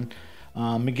Leon.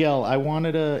 Miguel, I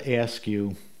wanted to ask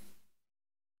you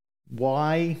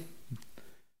why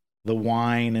the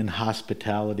wine and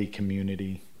hospitality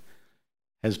community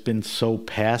has been so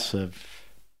passive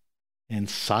and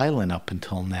silent up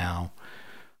until now.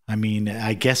 I mean,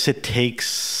 I guess it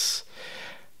takes,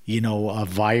 a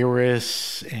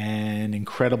virus and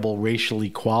incredible racial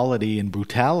equality and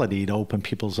brutality to open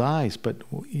people's eyes. But,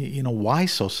 why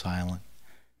so silent?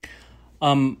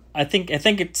 I think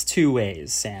it's two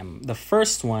ways, Sam. The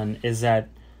first one is that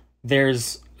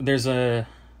there's the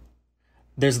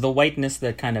whiteness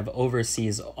that kind of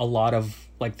oversees a lot of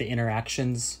like the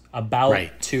interactions about,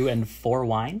 right, to and for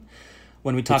wine.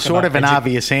 When we talk it's sort of an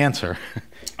obvious answer.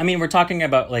 I mean, we're talking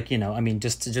about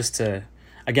just to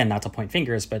again, not to point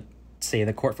fingers, but say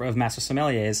the Court of Master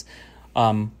Sommeliers,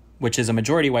 which is a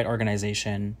majority white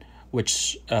organization,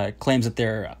 which claims that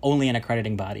they're only an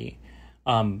accrediting body.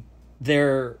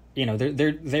 Their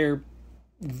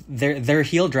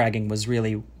heel dragging was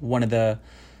really one of the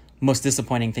most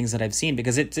disappointing things that I've seen,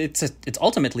 because it's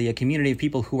ultimately a community of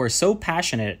people who are so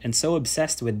passionate and so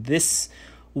obsessed with this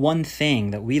one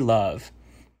thing that we love,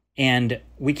 and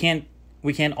we can't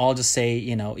all just say,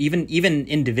 even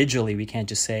individually, we can't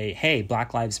just say, hey,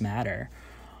 Black Lives Matter.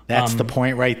 That's the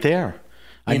point right there.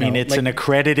 I mean, it's an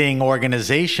accrediting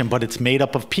organization, but it's made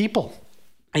up of people.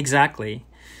 Exactly.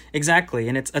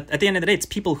 And it's at the end of the day, it's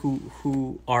people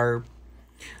who are.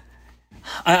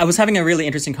 I was having a really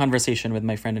interesting conversation with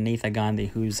my friend Anitha Gandhi,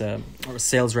 who's a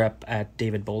sales rep at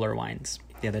David Bowler Wines,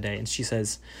 the other day, and she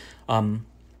says, I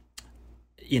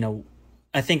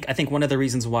think one of the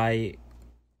reasons why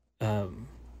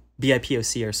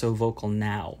BIPOC are so vocal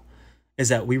now is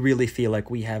that we really feel like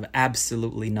we have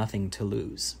absolutely nothing to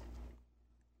lose.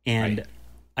 And right.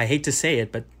 I hate to say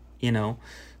it, but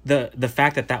the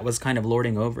fact that was kind of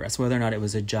lording over us, whether or not it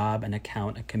was a job, an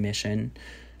account, a commission,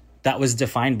 that was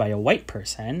defined by a white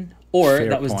person, or Fair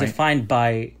that was point. Defined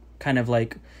by kind of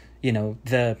like,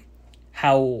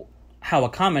 how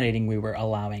accommodating we were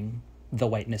allowing the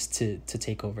whiteness to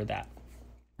take over that.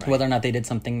 Right. Whether or not they did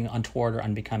something untoward or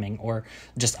unbecoming or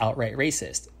just outright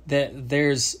racist.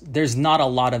 There's not a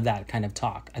lot of that kind of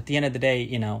talk. At the end of the day,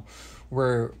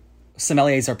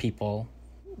 sommeliers are people,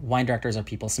 wine directors are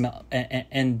people,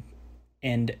 and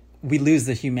we lose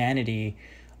the humanity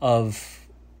of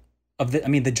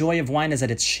the joy of wine is that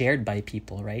it's shared by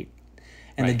people, right?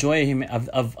 And right. The joy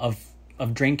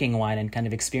of drinking wine and kind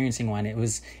of experiencing wine,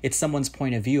 it's someone's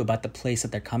point of view about the place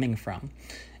that they're coming from.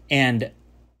 And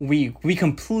we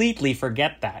completely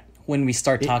forget that when we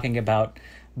start talking about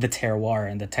the terroir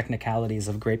and the technicalities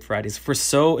of grape varieties. If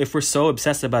we're so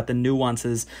obsessed about the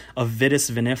nuances of Vitis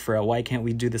vinifera, why can't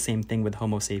we do the same thing with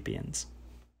Homo sapiens?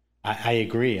 I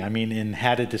agree. I mean, in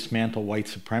How to Dismantle White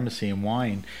Supremacy in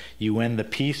Wine, you end the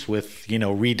piece with,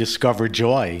 rediscover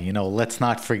joy. Let's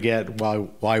not forget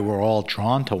why we're all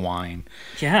drawn to wine.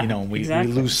 Yeah,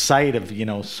 exactly. We lose sight of,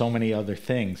 so many other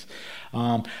things.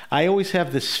 I always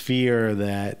have this fear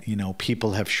that,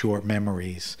 people have short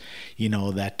memories,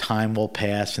 that time will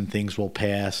pass and things will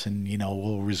pass and,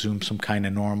 we'll resume some kind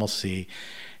of normalcy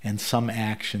and some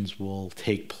actions will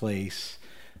take place.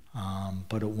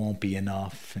 But it won't be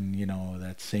enough, and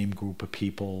that same group of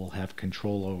people will have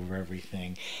control over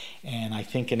everything. And I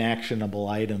think in actionable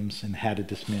items and How to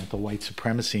Dismantle White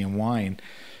Supremacy in Wine,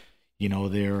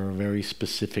 there are very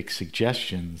specific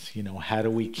suggestions. How do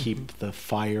we keep the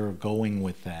fire going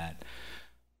with that?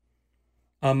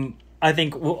 I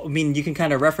think, well, I mean, you can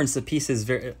kind of reference the pieces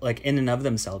very, like in and of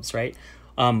themselves, right?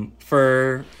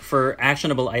 For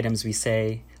actionable items, we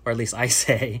say, or at least I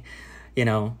say, you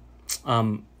know,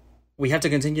 we have to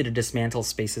continue to dismantle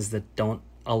spaces that don't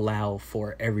allow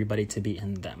for everybody to be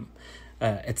in them.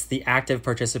 It's the active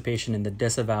participation in the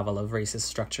disavowal of racist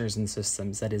structures and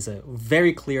systems that is a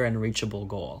very clear and reachable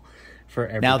goal for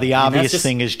everybody. Now, the obvious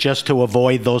thing is just to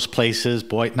avoid those places,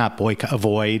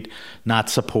 avoid, not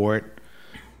support.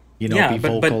 Be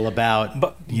vocal about.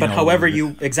 But however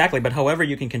you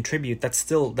can contribute, that's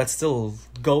still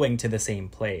going to the same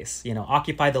place.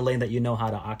 Occupy the lane that you know how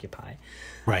to occupy.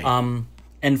 Right.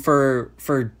 And for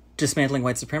dismantling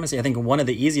white supremacy, I think one of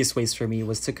the easiest ways for me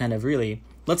was to kind of really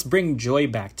let's bring joy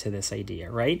back to this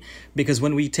idea, right? Because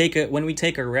when we take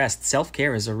a rest,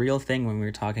 self-care is a real thing when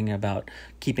we're talking about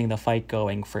keeping the fight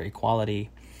going for equality.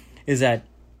 Is that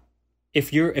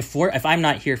if I'm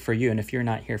not here for you and if you're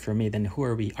not here for me, then who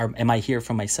are we? Am I here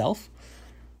for myself?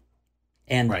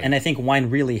 And I think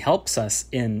wine really helps us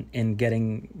in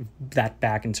getting that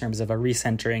back in terms of a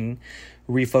recentering,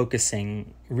 refocusing,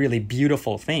 really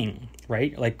beautiful thing,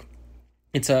 right? Like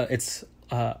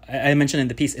I mentioned in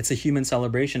the piece, it's a human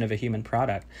celebration of a human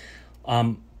product.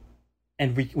 And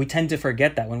we tend to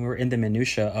forget that when we're in the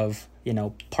minutia of,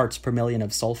 parts per million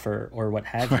of sulfur or what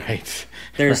have you. Right.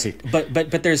 But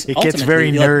there's it gets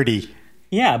very nerdy.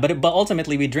 Yeah, but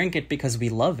ultimately we drink it because we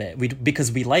love it.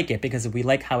 Because we like it, because we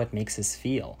like how it makes us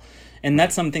feel. And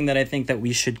that's something that I think that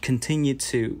we should continue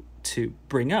to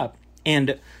bring up.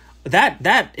 And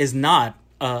that is not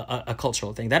a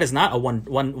cultural thing. That is not a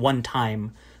one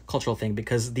time cultural thing,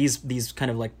 because these kind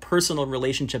of like personal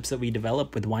relationships that we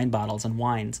develop with wine bottles and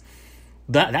wines,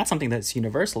 that's something that's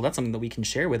universal. That's something that we can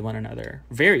share with one another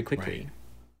very quickly.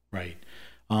 Right.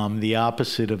 The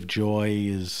opposite of joy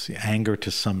is anger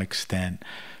to some extent.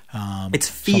 It's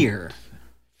fear.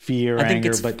 Anger, think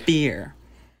it's but fear.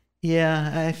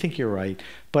 Yeah, I think you're right.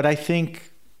 But I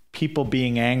think people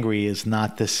being angry is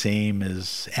not the same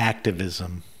as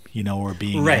activism, or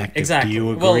being active. Exactly. Do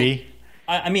you agree?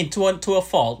 Well, I mean, to a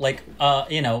fault. Like,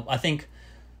 I think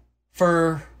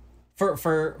for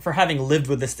having lived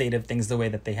with the state of things the way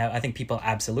that they have, I think people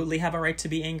absolutely have a right to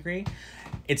be angry.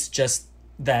 It's just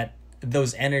that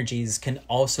those energies can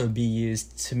also be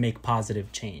used to make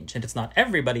positive change, and it's not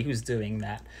everybody who's doing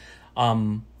that.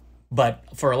 But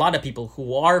for a lot of people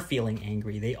who are feeling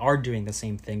angry, they are doing the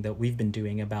same thing that we've been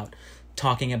doing about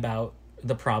talking about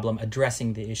the problem,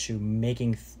 addressing the issue,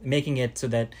 making it so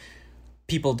that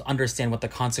people understand what the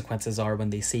consequences are when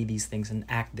they say these things and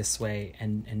act this way,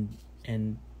 and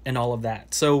all of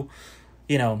that. So,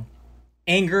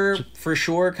 anger for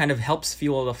sure kind of helps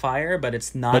fuel the fire, but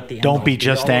it's not but the end. Don't be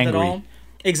just angry.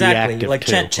 Exactly. Like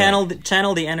channel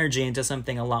the energy into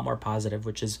something a lot more positive,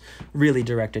 which is really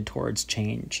directed towards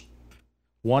change.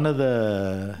 One of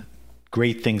the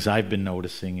great things I've been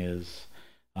noticing is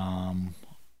a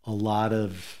lot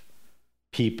of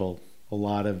people,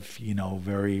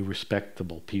 very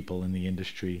respectable people in the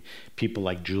industry, people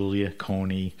like Julia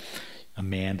Coney,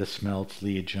 Amanda Smeltz,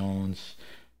 Leah Jones,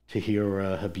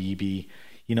 Tahira Habibi,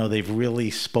 they've really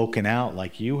spoken out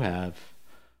like you have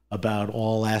about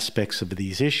all aspects of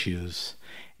these issues.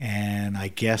 And I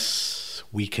guess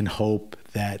we can hope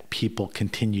that people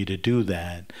continue to do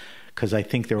that, because I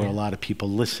think there are a lot of people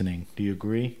listening. Do you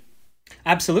agree?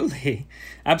 Absolutely.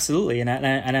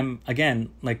 And I'm again,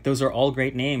 like, those are all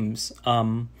great names.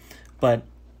 But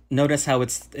notice how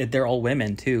they're all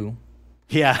women too.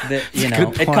 Yeah,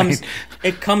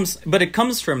 it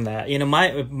comes from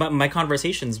that. My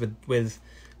conversations with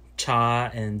Cha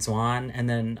and Zwan, and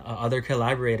then other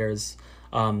collaborators,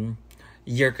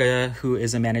 Yirka, who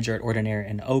is a manager at Ordinaire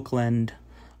in Oakland,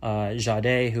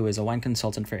 Jade, who is a wine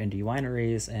consultant for indie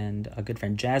wineries, and a good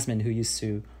friend Jasmine, who used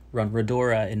to run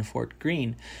Redora in Fort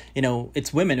Greene.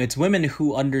 It's women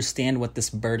who understand what this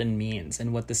burden means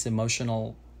and what this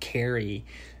emotional carry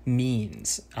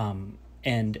means.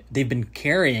 And they've been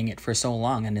carrying it for so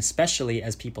long, and especially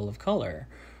as people of color.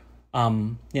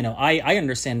 I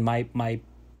understand my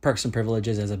perks and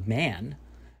privileges as a man,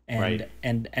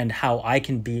 and how I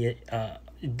can be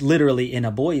literally in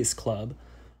a boys' club,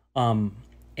 and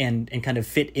kind of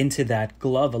fit into that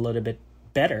glove a little bit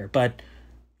better. But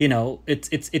it's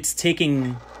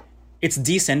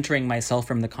decentering myself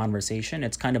from the conversation.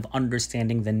 It's kind of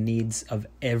understanding the needs of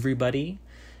everybody,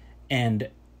 and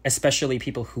especially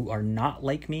people who are not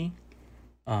like me.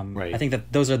 I think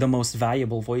that those are the most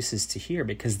valuable voices to hear,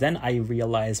 because then I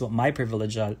realize what my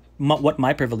privileges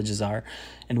are,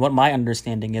 and what my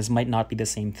understanding is might not be the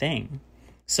same thing.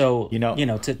 So, You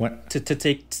know, to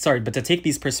take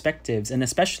these perspectives, and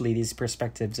especially these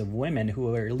perspectives of women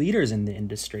who are leaders in the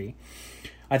industry,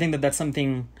 I think that that's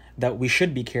something that we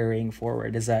should be carrying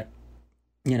forward, is that,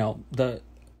 the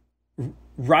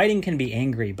writing can be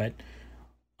angry, but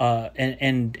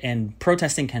and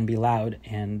protesting can be loud,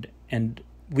 and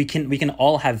we can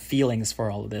all have feelings for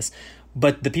all of this,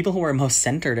 but the people who are most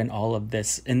centered in all of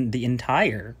this, in the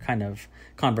entire kind of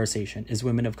conversation, is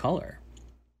women of color.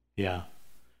 Yeah.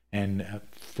 And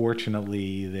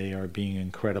fortunately, they are being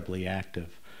incredibly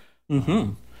active,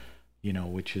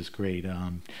 which is great.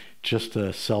 Just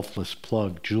a selfless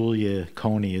plug, Julia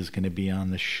Coney is going to be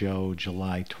on the show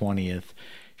July 20th.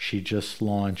 She just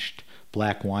launched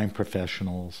Black Wine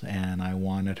Professionals, and I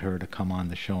wanted her to come on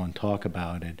the show and talk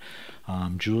about it.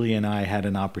 Julia and I had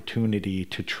an opportunity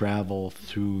to travel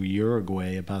through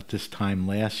Uruguay about this time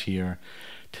last year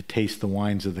to taste the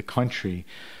wines of the country.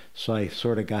 So I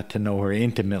sort of got to know her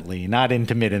intimately, not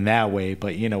intimate in that way,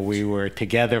 but, we were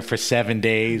together for 7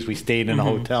 days. We stayed in a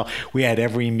hotel. We had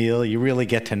every meal. You really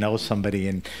get to know somebody.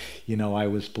 And, I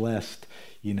was blessed,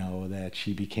 that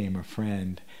she became a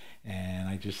friend. And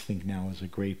I just think now is a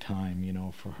great time,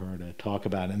 for her to talk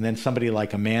about it. And then somebody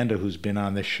like Amanda, who's been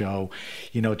on the show,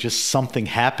 just something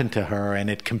happened to her and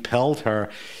it compelled her,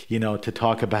 to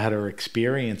talk about her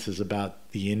experiences about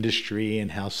the industry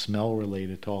and how smell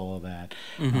related to all of that,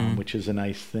 which is a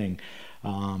nice thing.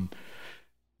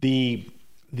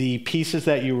 The pieces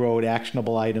that you wrote,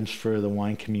 actionable items for the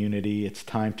wine community, it's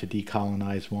time to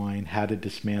decolonize wine, how to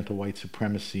dismantle white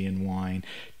supremacy in wine.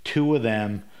 2 of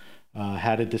them,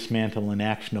 how to dismantle an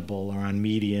actionable, are on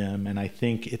Medium, and I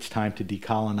think it's time to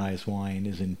decolonize wine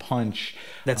is in Punch.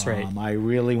 That's right. I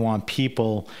really want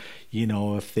people,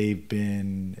 if they've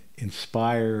been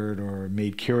inspired or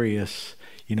made curious,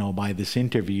 by this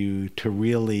interview, to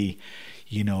really,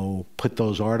 put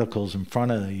those articles in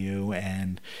front of you,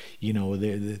 and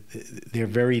they're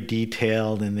very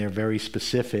detailed and they're very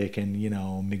specific, and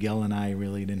Miguel and I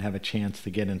really didn't have a chance to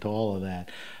get into all of that.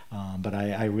 But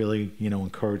I really,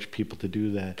 encourage people to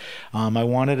do that. I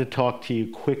wanted to talk to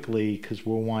you quickly, because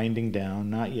we're winding down,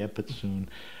 not yet, but soon,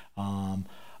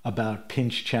 about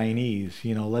Pinch Chinese.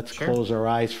 Let's close our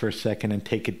eyes for a second and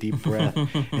take a deep breath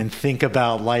and think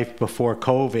about life before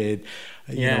COVID.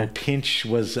 Pinch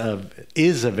is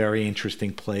a very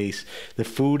interesting place. The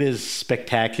food is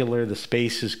spectacular. The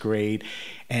space is great.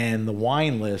 And the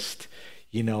wine list,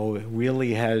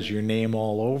 really has your name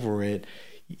all over it.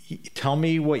 Tell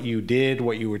me what you did,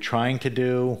 what you were trying to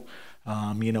do,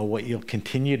 what you'll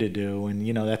continue to do. And,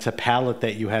 that's a palette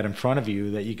that you had in front of you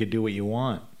that you could do what you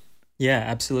want. Yeah,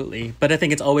 absolutely. But I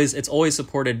think it's always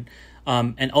supported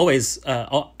and always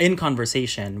in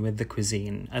conversation with the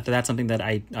cuisine. That's something that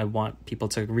I want people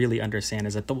to really understand,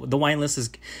 is that the wine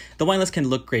list can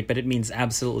look great, but it means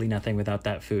absolutely nothing without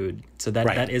that food. So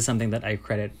that is something that I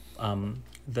credit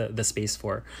the space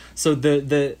for. So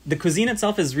the cuisine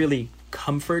itself is really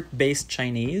comfort-based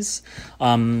Chinese.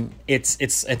 It's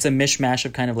a mishmash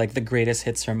of kind of like the greatest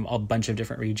hits from a bunch of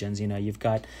different regions. You've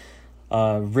got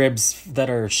ribs that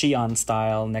are Xi'an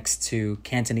style next to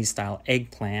Cantonese style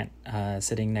eggplant,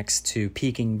 sitting next to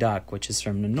Peking duck, which is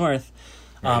from the north,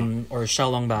 or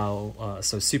xiaolongbao,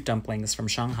 so soup dumplings from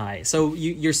Shanghai. So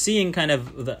you're seeing kind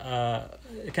of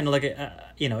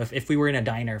if we were in a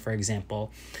diner, for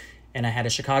example, and I had a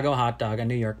Chicago hot dog, a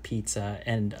New York pizza,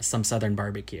 and some Southern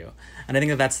barbecue. And I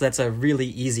think that's a really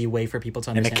easy way for people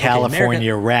to understand. And a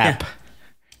California wrap. Yeah.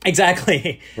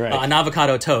 Exactly. Right. An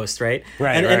avocado toast, right?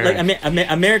 Right.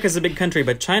 America's a big country,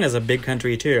 but China's a big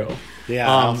country too.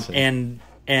 Yeah.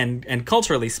 And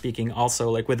culturally speaking, also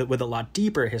like with a lot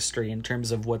deeper history in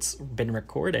terms of what's been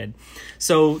recorded.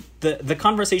 So the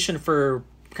conversation for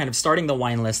kind of starting the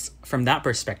wine list from that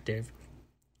perspective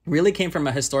really came from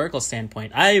a historical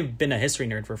standpoint. I've been a history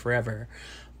nerd for forever,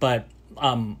 but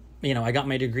I got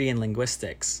my degree in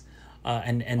linguistics.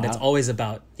 And wow. That's always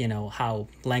about, how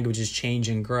languages change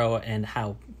and grow and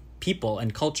how people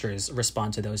and cultures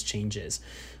respond to those changes.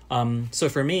 So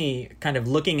for me, kind of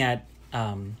looking at,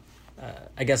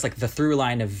 I guess like the through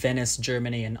line of Venice,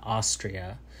 Germany, and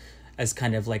Austria as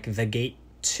kind of like the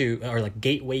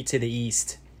gateway to the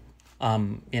East,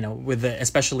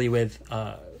 especially with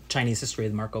Chinese history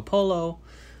with Marco Polo,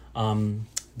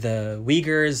 the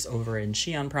Uyghurs over in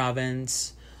Xi'an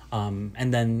province,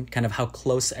 and then kind of how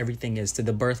close everything is to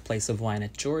the birthplace of wine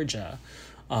at Georgia.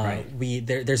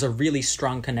 There's a really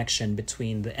strong connection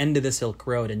between the end of the Silk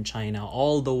Road in China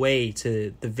all the way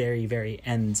to the very, very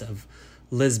ends of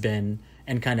Lisbon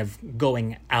and kind of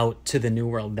going out to the New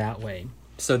World that way.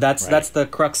 So that's the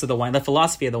crux of the wine. The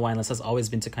philosophy of the wine list has always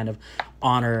been to kind of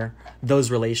honor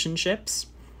those relationships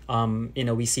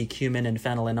We see cumin and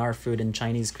fennel in our food in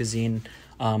Chinese cuisine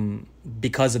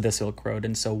because of the Silk Road.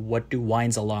 And so what do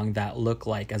wines along that look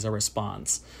like as a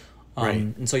response? Right.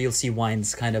 And so you'll see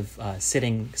wines kind of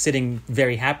sitting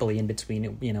very happily in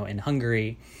between, in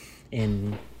Hungary,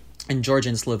 in Georgia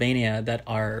and Slovenia, that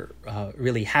are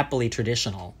really happily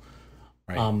traditional.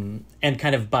 Right. And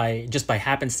kind of by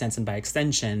happenstance and by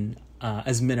extension,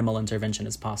 as minimal intervention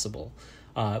as possible,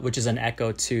 which is an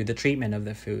echo to the treatment of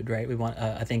the food, right? We want,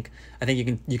 I think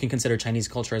you can consider Chinese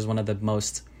culture as one of the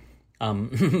most,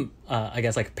 I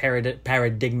guess, like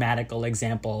paradigmatical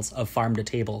examples of farm to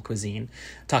table cuisine,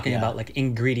 talking about like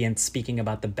ingredients, speaking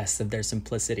about the best of their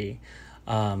simplicity,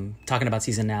 talking about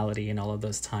seasonality and all of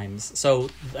those times. So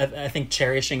I think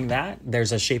cherishing that,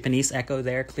 there's a Japanese echo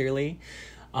there clearly,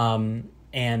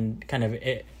 and kind of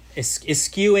is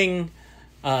skewing,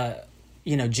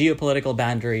 geopolitical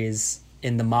boundaries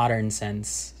in the modern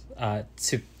sense,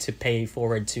 to pay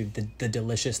forward to the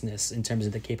deliciousness in terms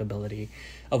of the capability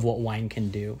of what wine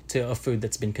can do to a food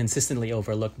that's been consistently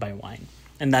overlooked by wine.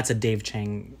 And that's a Dave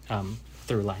Chang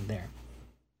through line there.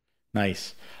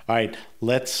 Nice. All right,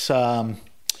 let's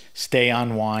stay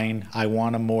on wine. I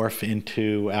want to morph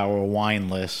into our wine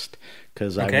list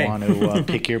because I want to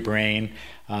pick your brain.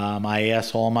 I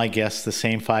ask all my guests the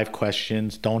same 5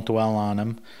 questions. Don't dwell on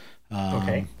them.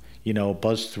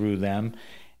 Buzz through them.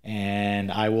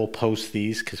 And I will post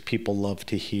these because people love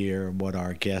to hear what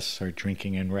our guests are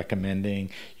drinking and recommending.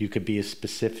 You could be as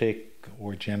specific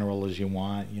or general as you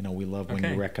want. We love when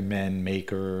you recommend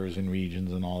makers and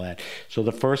regions and all that. So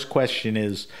the first question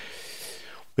is,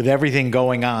 with everything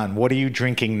going on, what are you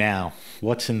drinking now?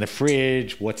 What's in the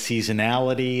fridge? What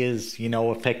seasonality is,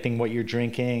 affecting what you're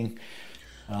drinking?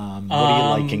 What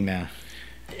are you liking now?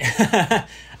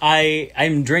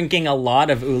 I'm drinking a lot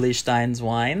of Uli Stein's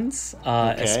wines,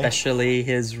 especially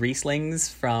his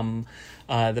Rieslings from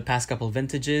the past couple of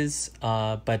vintages.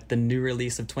 But the new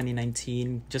release of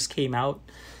 2019 just came out,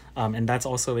 and that's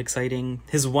also exciting.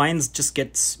 His wines just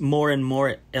get more and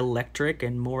more electric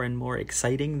and more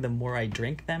exciting the more I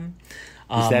drink them.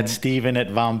 Is that Steven at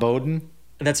Von Boden?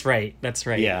 That's right.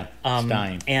 Yeah,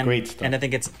 Stein. Great stuff. And I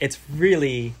think it's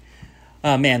really...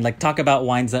 talk about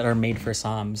wines that are made for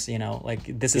somms,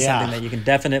 this is something that you can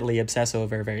definitely obsess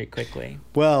over very quickly.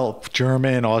 Well,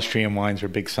 German, Austrian wines are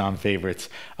big somm favorites.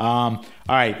 All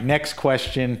right, next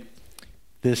question.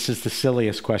 This is the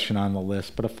silliest question on the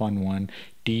list, but a fun one.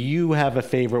 Do you have a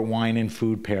favorite wine and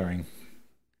food pairing?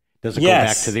 Does it go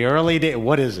back to the early days?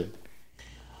 What is it?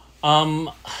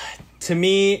 To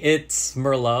me, it's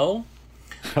Merlot.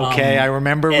 Okay, I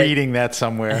remember reading that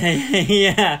somewhere.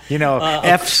 Yeah.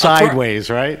 F sideways,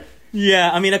 right?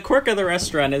 Yeah, I mean, a quirk of the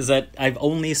restaurant is that I've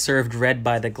only served red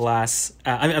by the glass.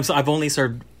 I've only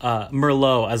served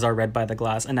Merlot as our red by the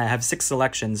glass, and I have 6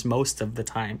 selections most of the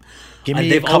time. Give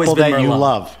me a couple that you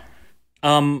love.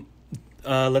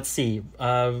 Let's see.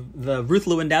 The Ruth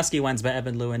Lewandowski wines by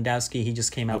Evan Lewandowski. He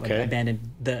just came out with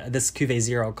this Cuvée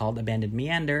Zero called Abandoned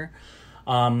Meander.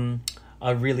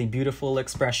 A really beautiful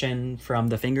expression from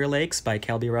the Finger Lakes by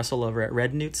Kelby Russell over at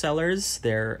Red Newt Cellars.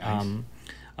 Their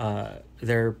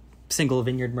single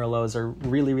vineyard Merlots are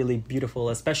really, really beautiful,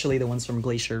 especially the ones from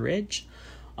Glacier Ridge.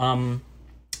 I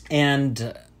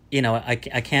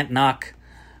can't knock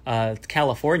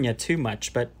California too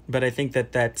much, but I think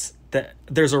that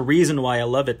there's a reason why I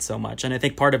love it so much. And I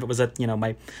think part of it was that,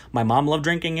 my mom loved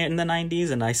drinking it in the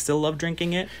 90s, and I still love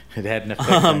drinking it. It had an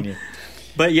effect on you.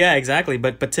 But yeah, exactly.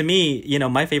 But to me,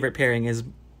 my favorite pairing is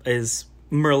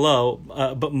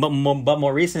Merlot. But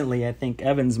more recently, I think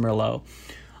Evan's Merlot.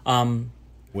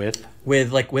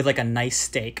 With a nice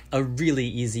steak, a really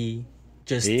easy.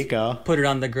 Just there you go. Put it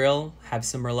on the grill, have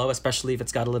some Merlot, especially if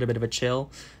it's got a little bit of a chill.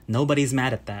 Nobody's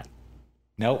mad at that.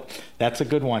 Nope, that's a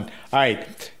good one. All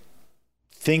right.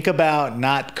 Think about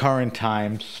not current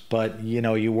times, but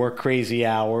you work crazy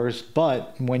hours,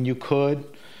 but when you could.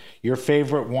 Your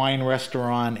favorite wine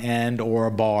restaurant and or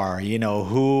a bar,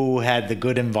 who had the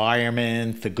good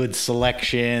environment, the good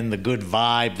selection, the good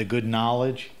vibe, the good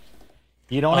knowledge?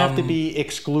 You don't have to be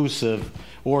exclusive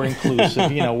or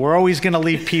inclusive. We're always going to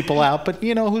leave people out, but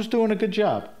who's doing a good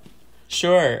job?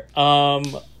 Sure.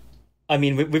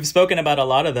 We've spoken about a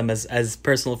lot of them as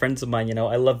personal friends of mine.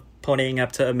 I love ponying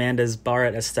up to Amanda's bar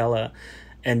at Estella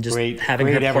and just having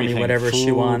her pour me whatever Food,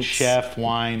 she wants. Chef,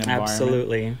 wine, environment.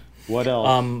 Absolutely. What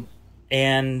else?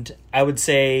 And I would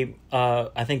say,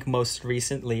 I think most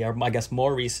recently, or I guess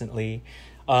more recently,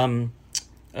 to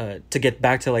get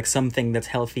back to something that's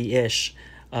healthy-ish,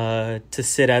 to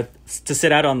sit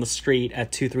out on the street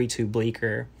at 232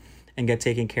 Bleecker and get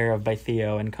taken care of by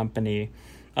Theo and company.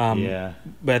 But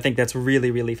I think that's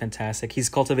really, really fantastic. He's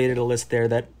cultivated a list there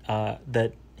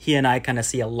that he and I kind of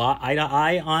see a lot eye to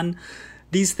eye on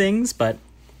these things, but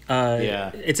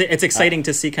it's exciting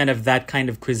to see kind of that kind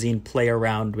of cuisine play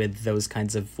around with those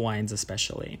kinds of wines,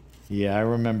 especially. Yeah, I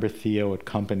remember Theo at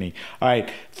Company. All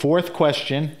right, fourth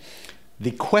question.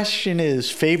 The question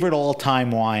is favorite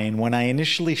all-time wine. When I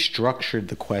initially structured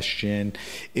the question,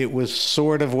 it was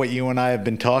sort of what you and I have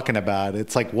been talking about.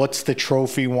 It's like, what's the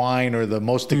trophy wine or the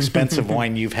most expensive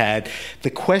wine you've had? The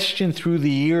question through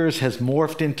the years has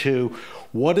morphed into,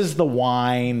 what is the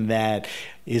wine that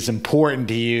is important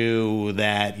to you,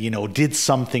 that, did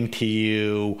something to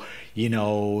you,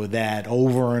 that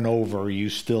over and over you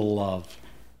still love?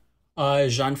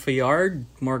 Jean Fouillard,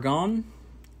 Morgon,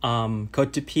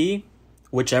 Côte de Pie,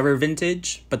 whichever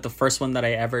vintage, but the first one that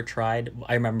I ever tried,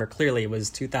 I remember clearly, it was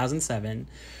 2007.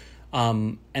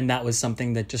 And that was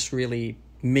something that just really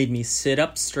made me sit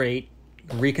up straight,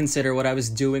 reconsider what I was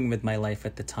doing with my life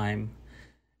at the time,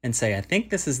 and say, I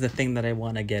think this is the thing that I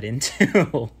want to get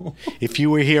into. If you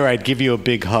were here, I'd give you a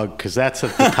big hug, because that's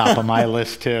at the top of my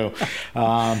list too.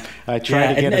 I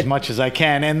try to get as much as I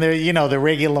can, and the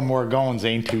regular Morgons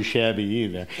ain't too shabby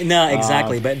either. No,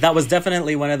 exactly. But that was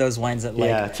definitely one of those wines that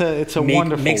it's a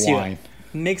wonderful wine.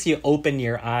 Makes you open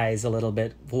your eyes a little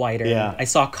bit wider. Yeah. I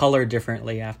saw color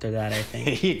differently after that, I think.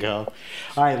 There you go.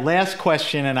 All right, last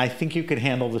question, and I think you could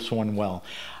handle this one well.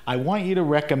 I want you to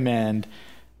recommend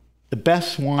the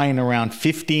best wine around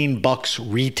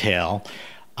 $15 retail.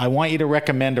 I want you to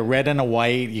recommend a red and a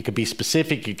white. You could be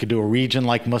specific. You could do a region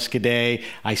like Muscadet.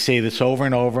 I say this over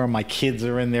and over. My kids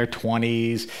are in their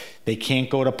 20s. They can't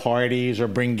go to parties or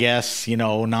bring guests,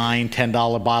 $9,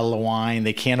 $10 bottle of wine.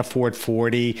 They can't afford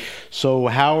 40. So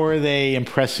how are they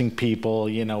impressing people,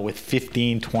 with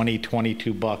 15, 20,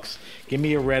 $22? Give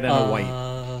me a red and a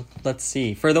white. Let's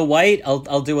see. For the white,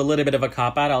 I'll do a little bit of a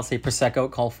cop-out. I'll say Prosecco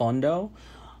Colfondo.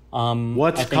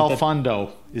 What's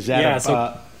Colfondo? Is that is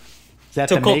that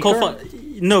so the maker?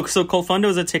 No, so Colfondo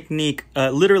is a technique.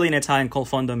 Literally in Italian,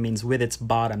 Colfondo means with its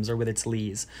bottoms or with its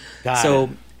lees.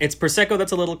 It's Prosecco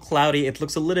that's a little cloudy. It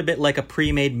looks a little bit like a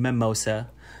pre-made mimosa,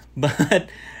 but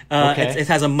it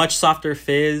has a much softer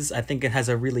fizz. I think it has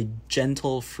a really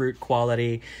gentle fruit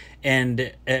quality,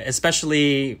 and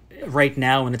especially right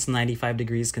now when it's 95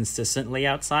 degrees consistently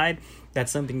outside, that's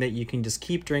something that you can just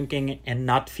keep drinking and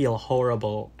not feel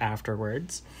horrible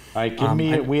afterwards. All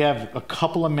right, we have a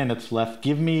couple of minutes left.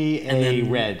 Give me a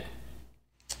red.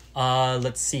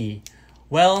 Let's see.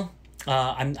 Well,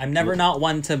 I'm never not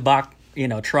one to buck,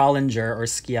 Trollinger or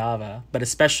Schiava, but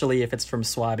especially if it's from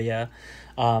Swabia,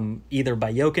 either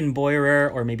by Jochen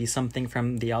or maybe something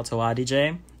from the Alto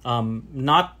Adige.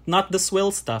 Not the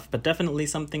swill stuff, but definitely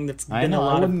something that's been a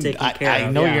lot of taken care of.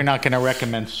 I know you're not going to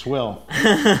recommend swill,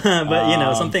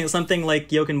 but something like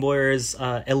Jochen Boyer's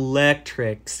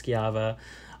electric Schiava,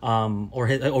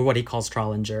 or what he calls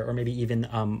Trollinger, or maybe even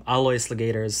Alois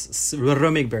Legator's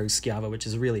Romigberg Schiava, which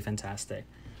is really fantastic.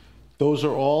 Those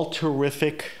are all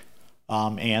terrific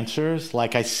answers.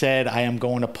 Like I said, I am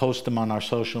going to post them on our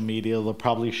social media. They'll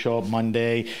probably show up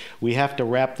Monday. We have to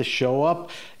wrap the show up.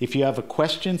 If you have a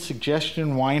question,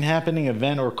 suggestion, wine happening,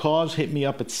 event, or cause, hit me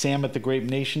up at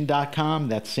sam@thegrapenation.com.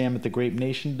 That's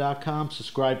sam@thegrapenation.com.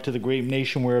 Subscribe to The Grape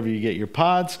Nation wherever you get your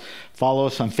pods. Follow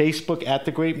us on Facebook at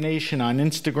The Grape Nation, on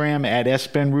Instagram at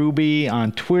SBenRuby,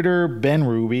 on Twitter,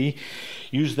 BenRuby.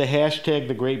 Use the hashtag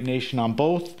The Grape Nation on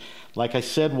both. Like I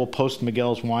said, we'll post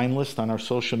Miguel's wine list on our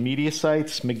social media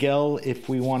sites. Miguel, if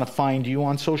we want to find you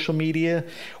on social media,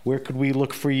 where could we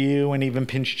look for you and even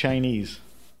Pinch Chinese?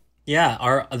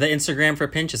 Yeah, the Instagram for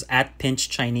Pinch is at Pinch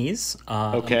Chinese.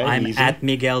 Okay, I'm easy. at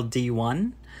Miguel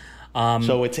D1.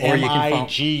 So it's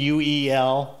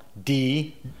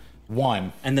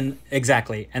MIGUELD1. And then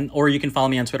exactly, or you can follow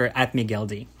me on Twitter at Miguel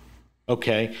D.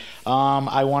 Okay.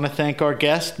 I want to thank our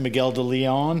guest, Miguel de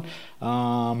Leon.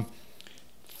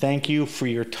 Thank you for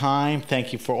your time.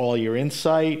 Thank you for all your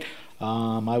insight.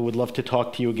 I would love to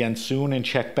talk to you again soon and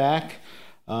check back.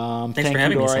 Thanks for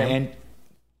having me, Sam.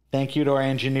 Thank you to our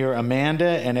engineer, Amanda,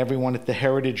 and everyone at the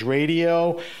Heritage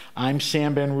Radio. I'm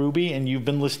Sam Ben-Ruby, and you've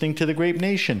been listening to The Grape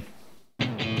Nation.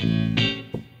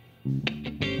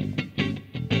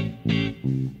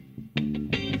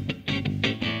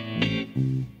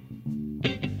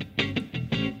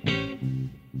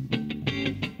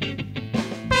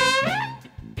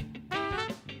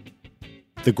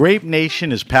 The Grape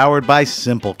Nation is powered by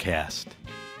Simplecast.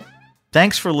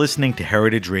 Thanks for listening to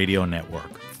Heritage Radio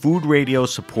Network, food radio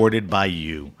supported by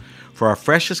you. For our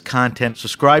freshest content,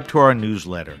 subscribe to our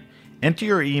newsletter. Enter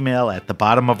your email at the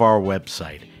bottom of our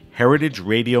website,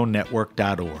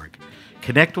 heritageradionetwork.org.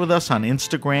 Connect with us on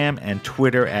Instagram and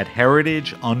Twitter at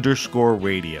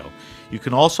heritage_radio. You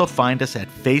can also find us at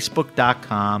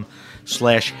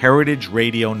facebook.com/Heritage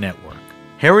Radio Network.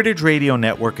 Heritage Radio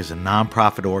Network is a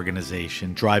nonprofit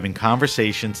organization driving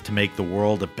conversations to make the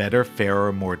world a better,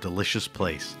 fairer, more delicious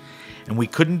place. And we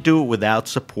couldn't do it without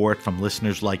support from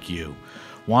listeners like you.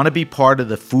 Want to be part of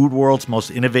the food world's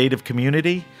most innovative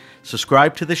community?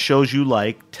 Subscribe to the shows you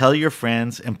like, tell your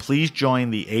friends, and please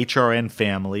join the HRN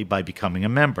family by becoming a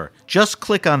member. Just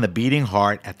click on the beating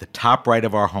heart at the top right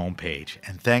of our homepage.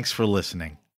 And thanks for listening.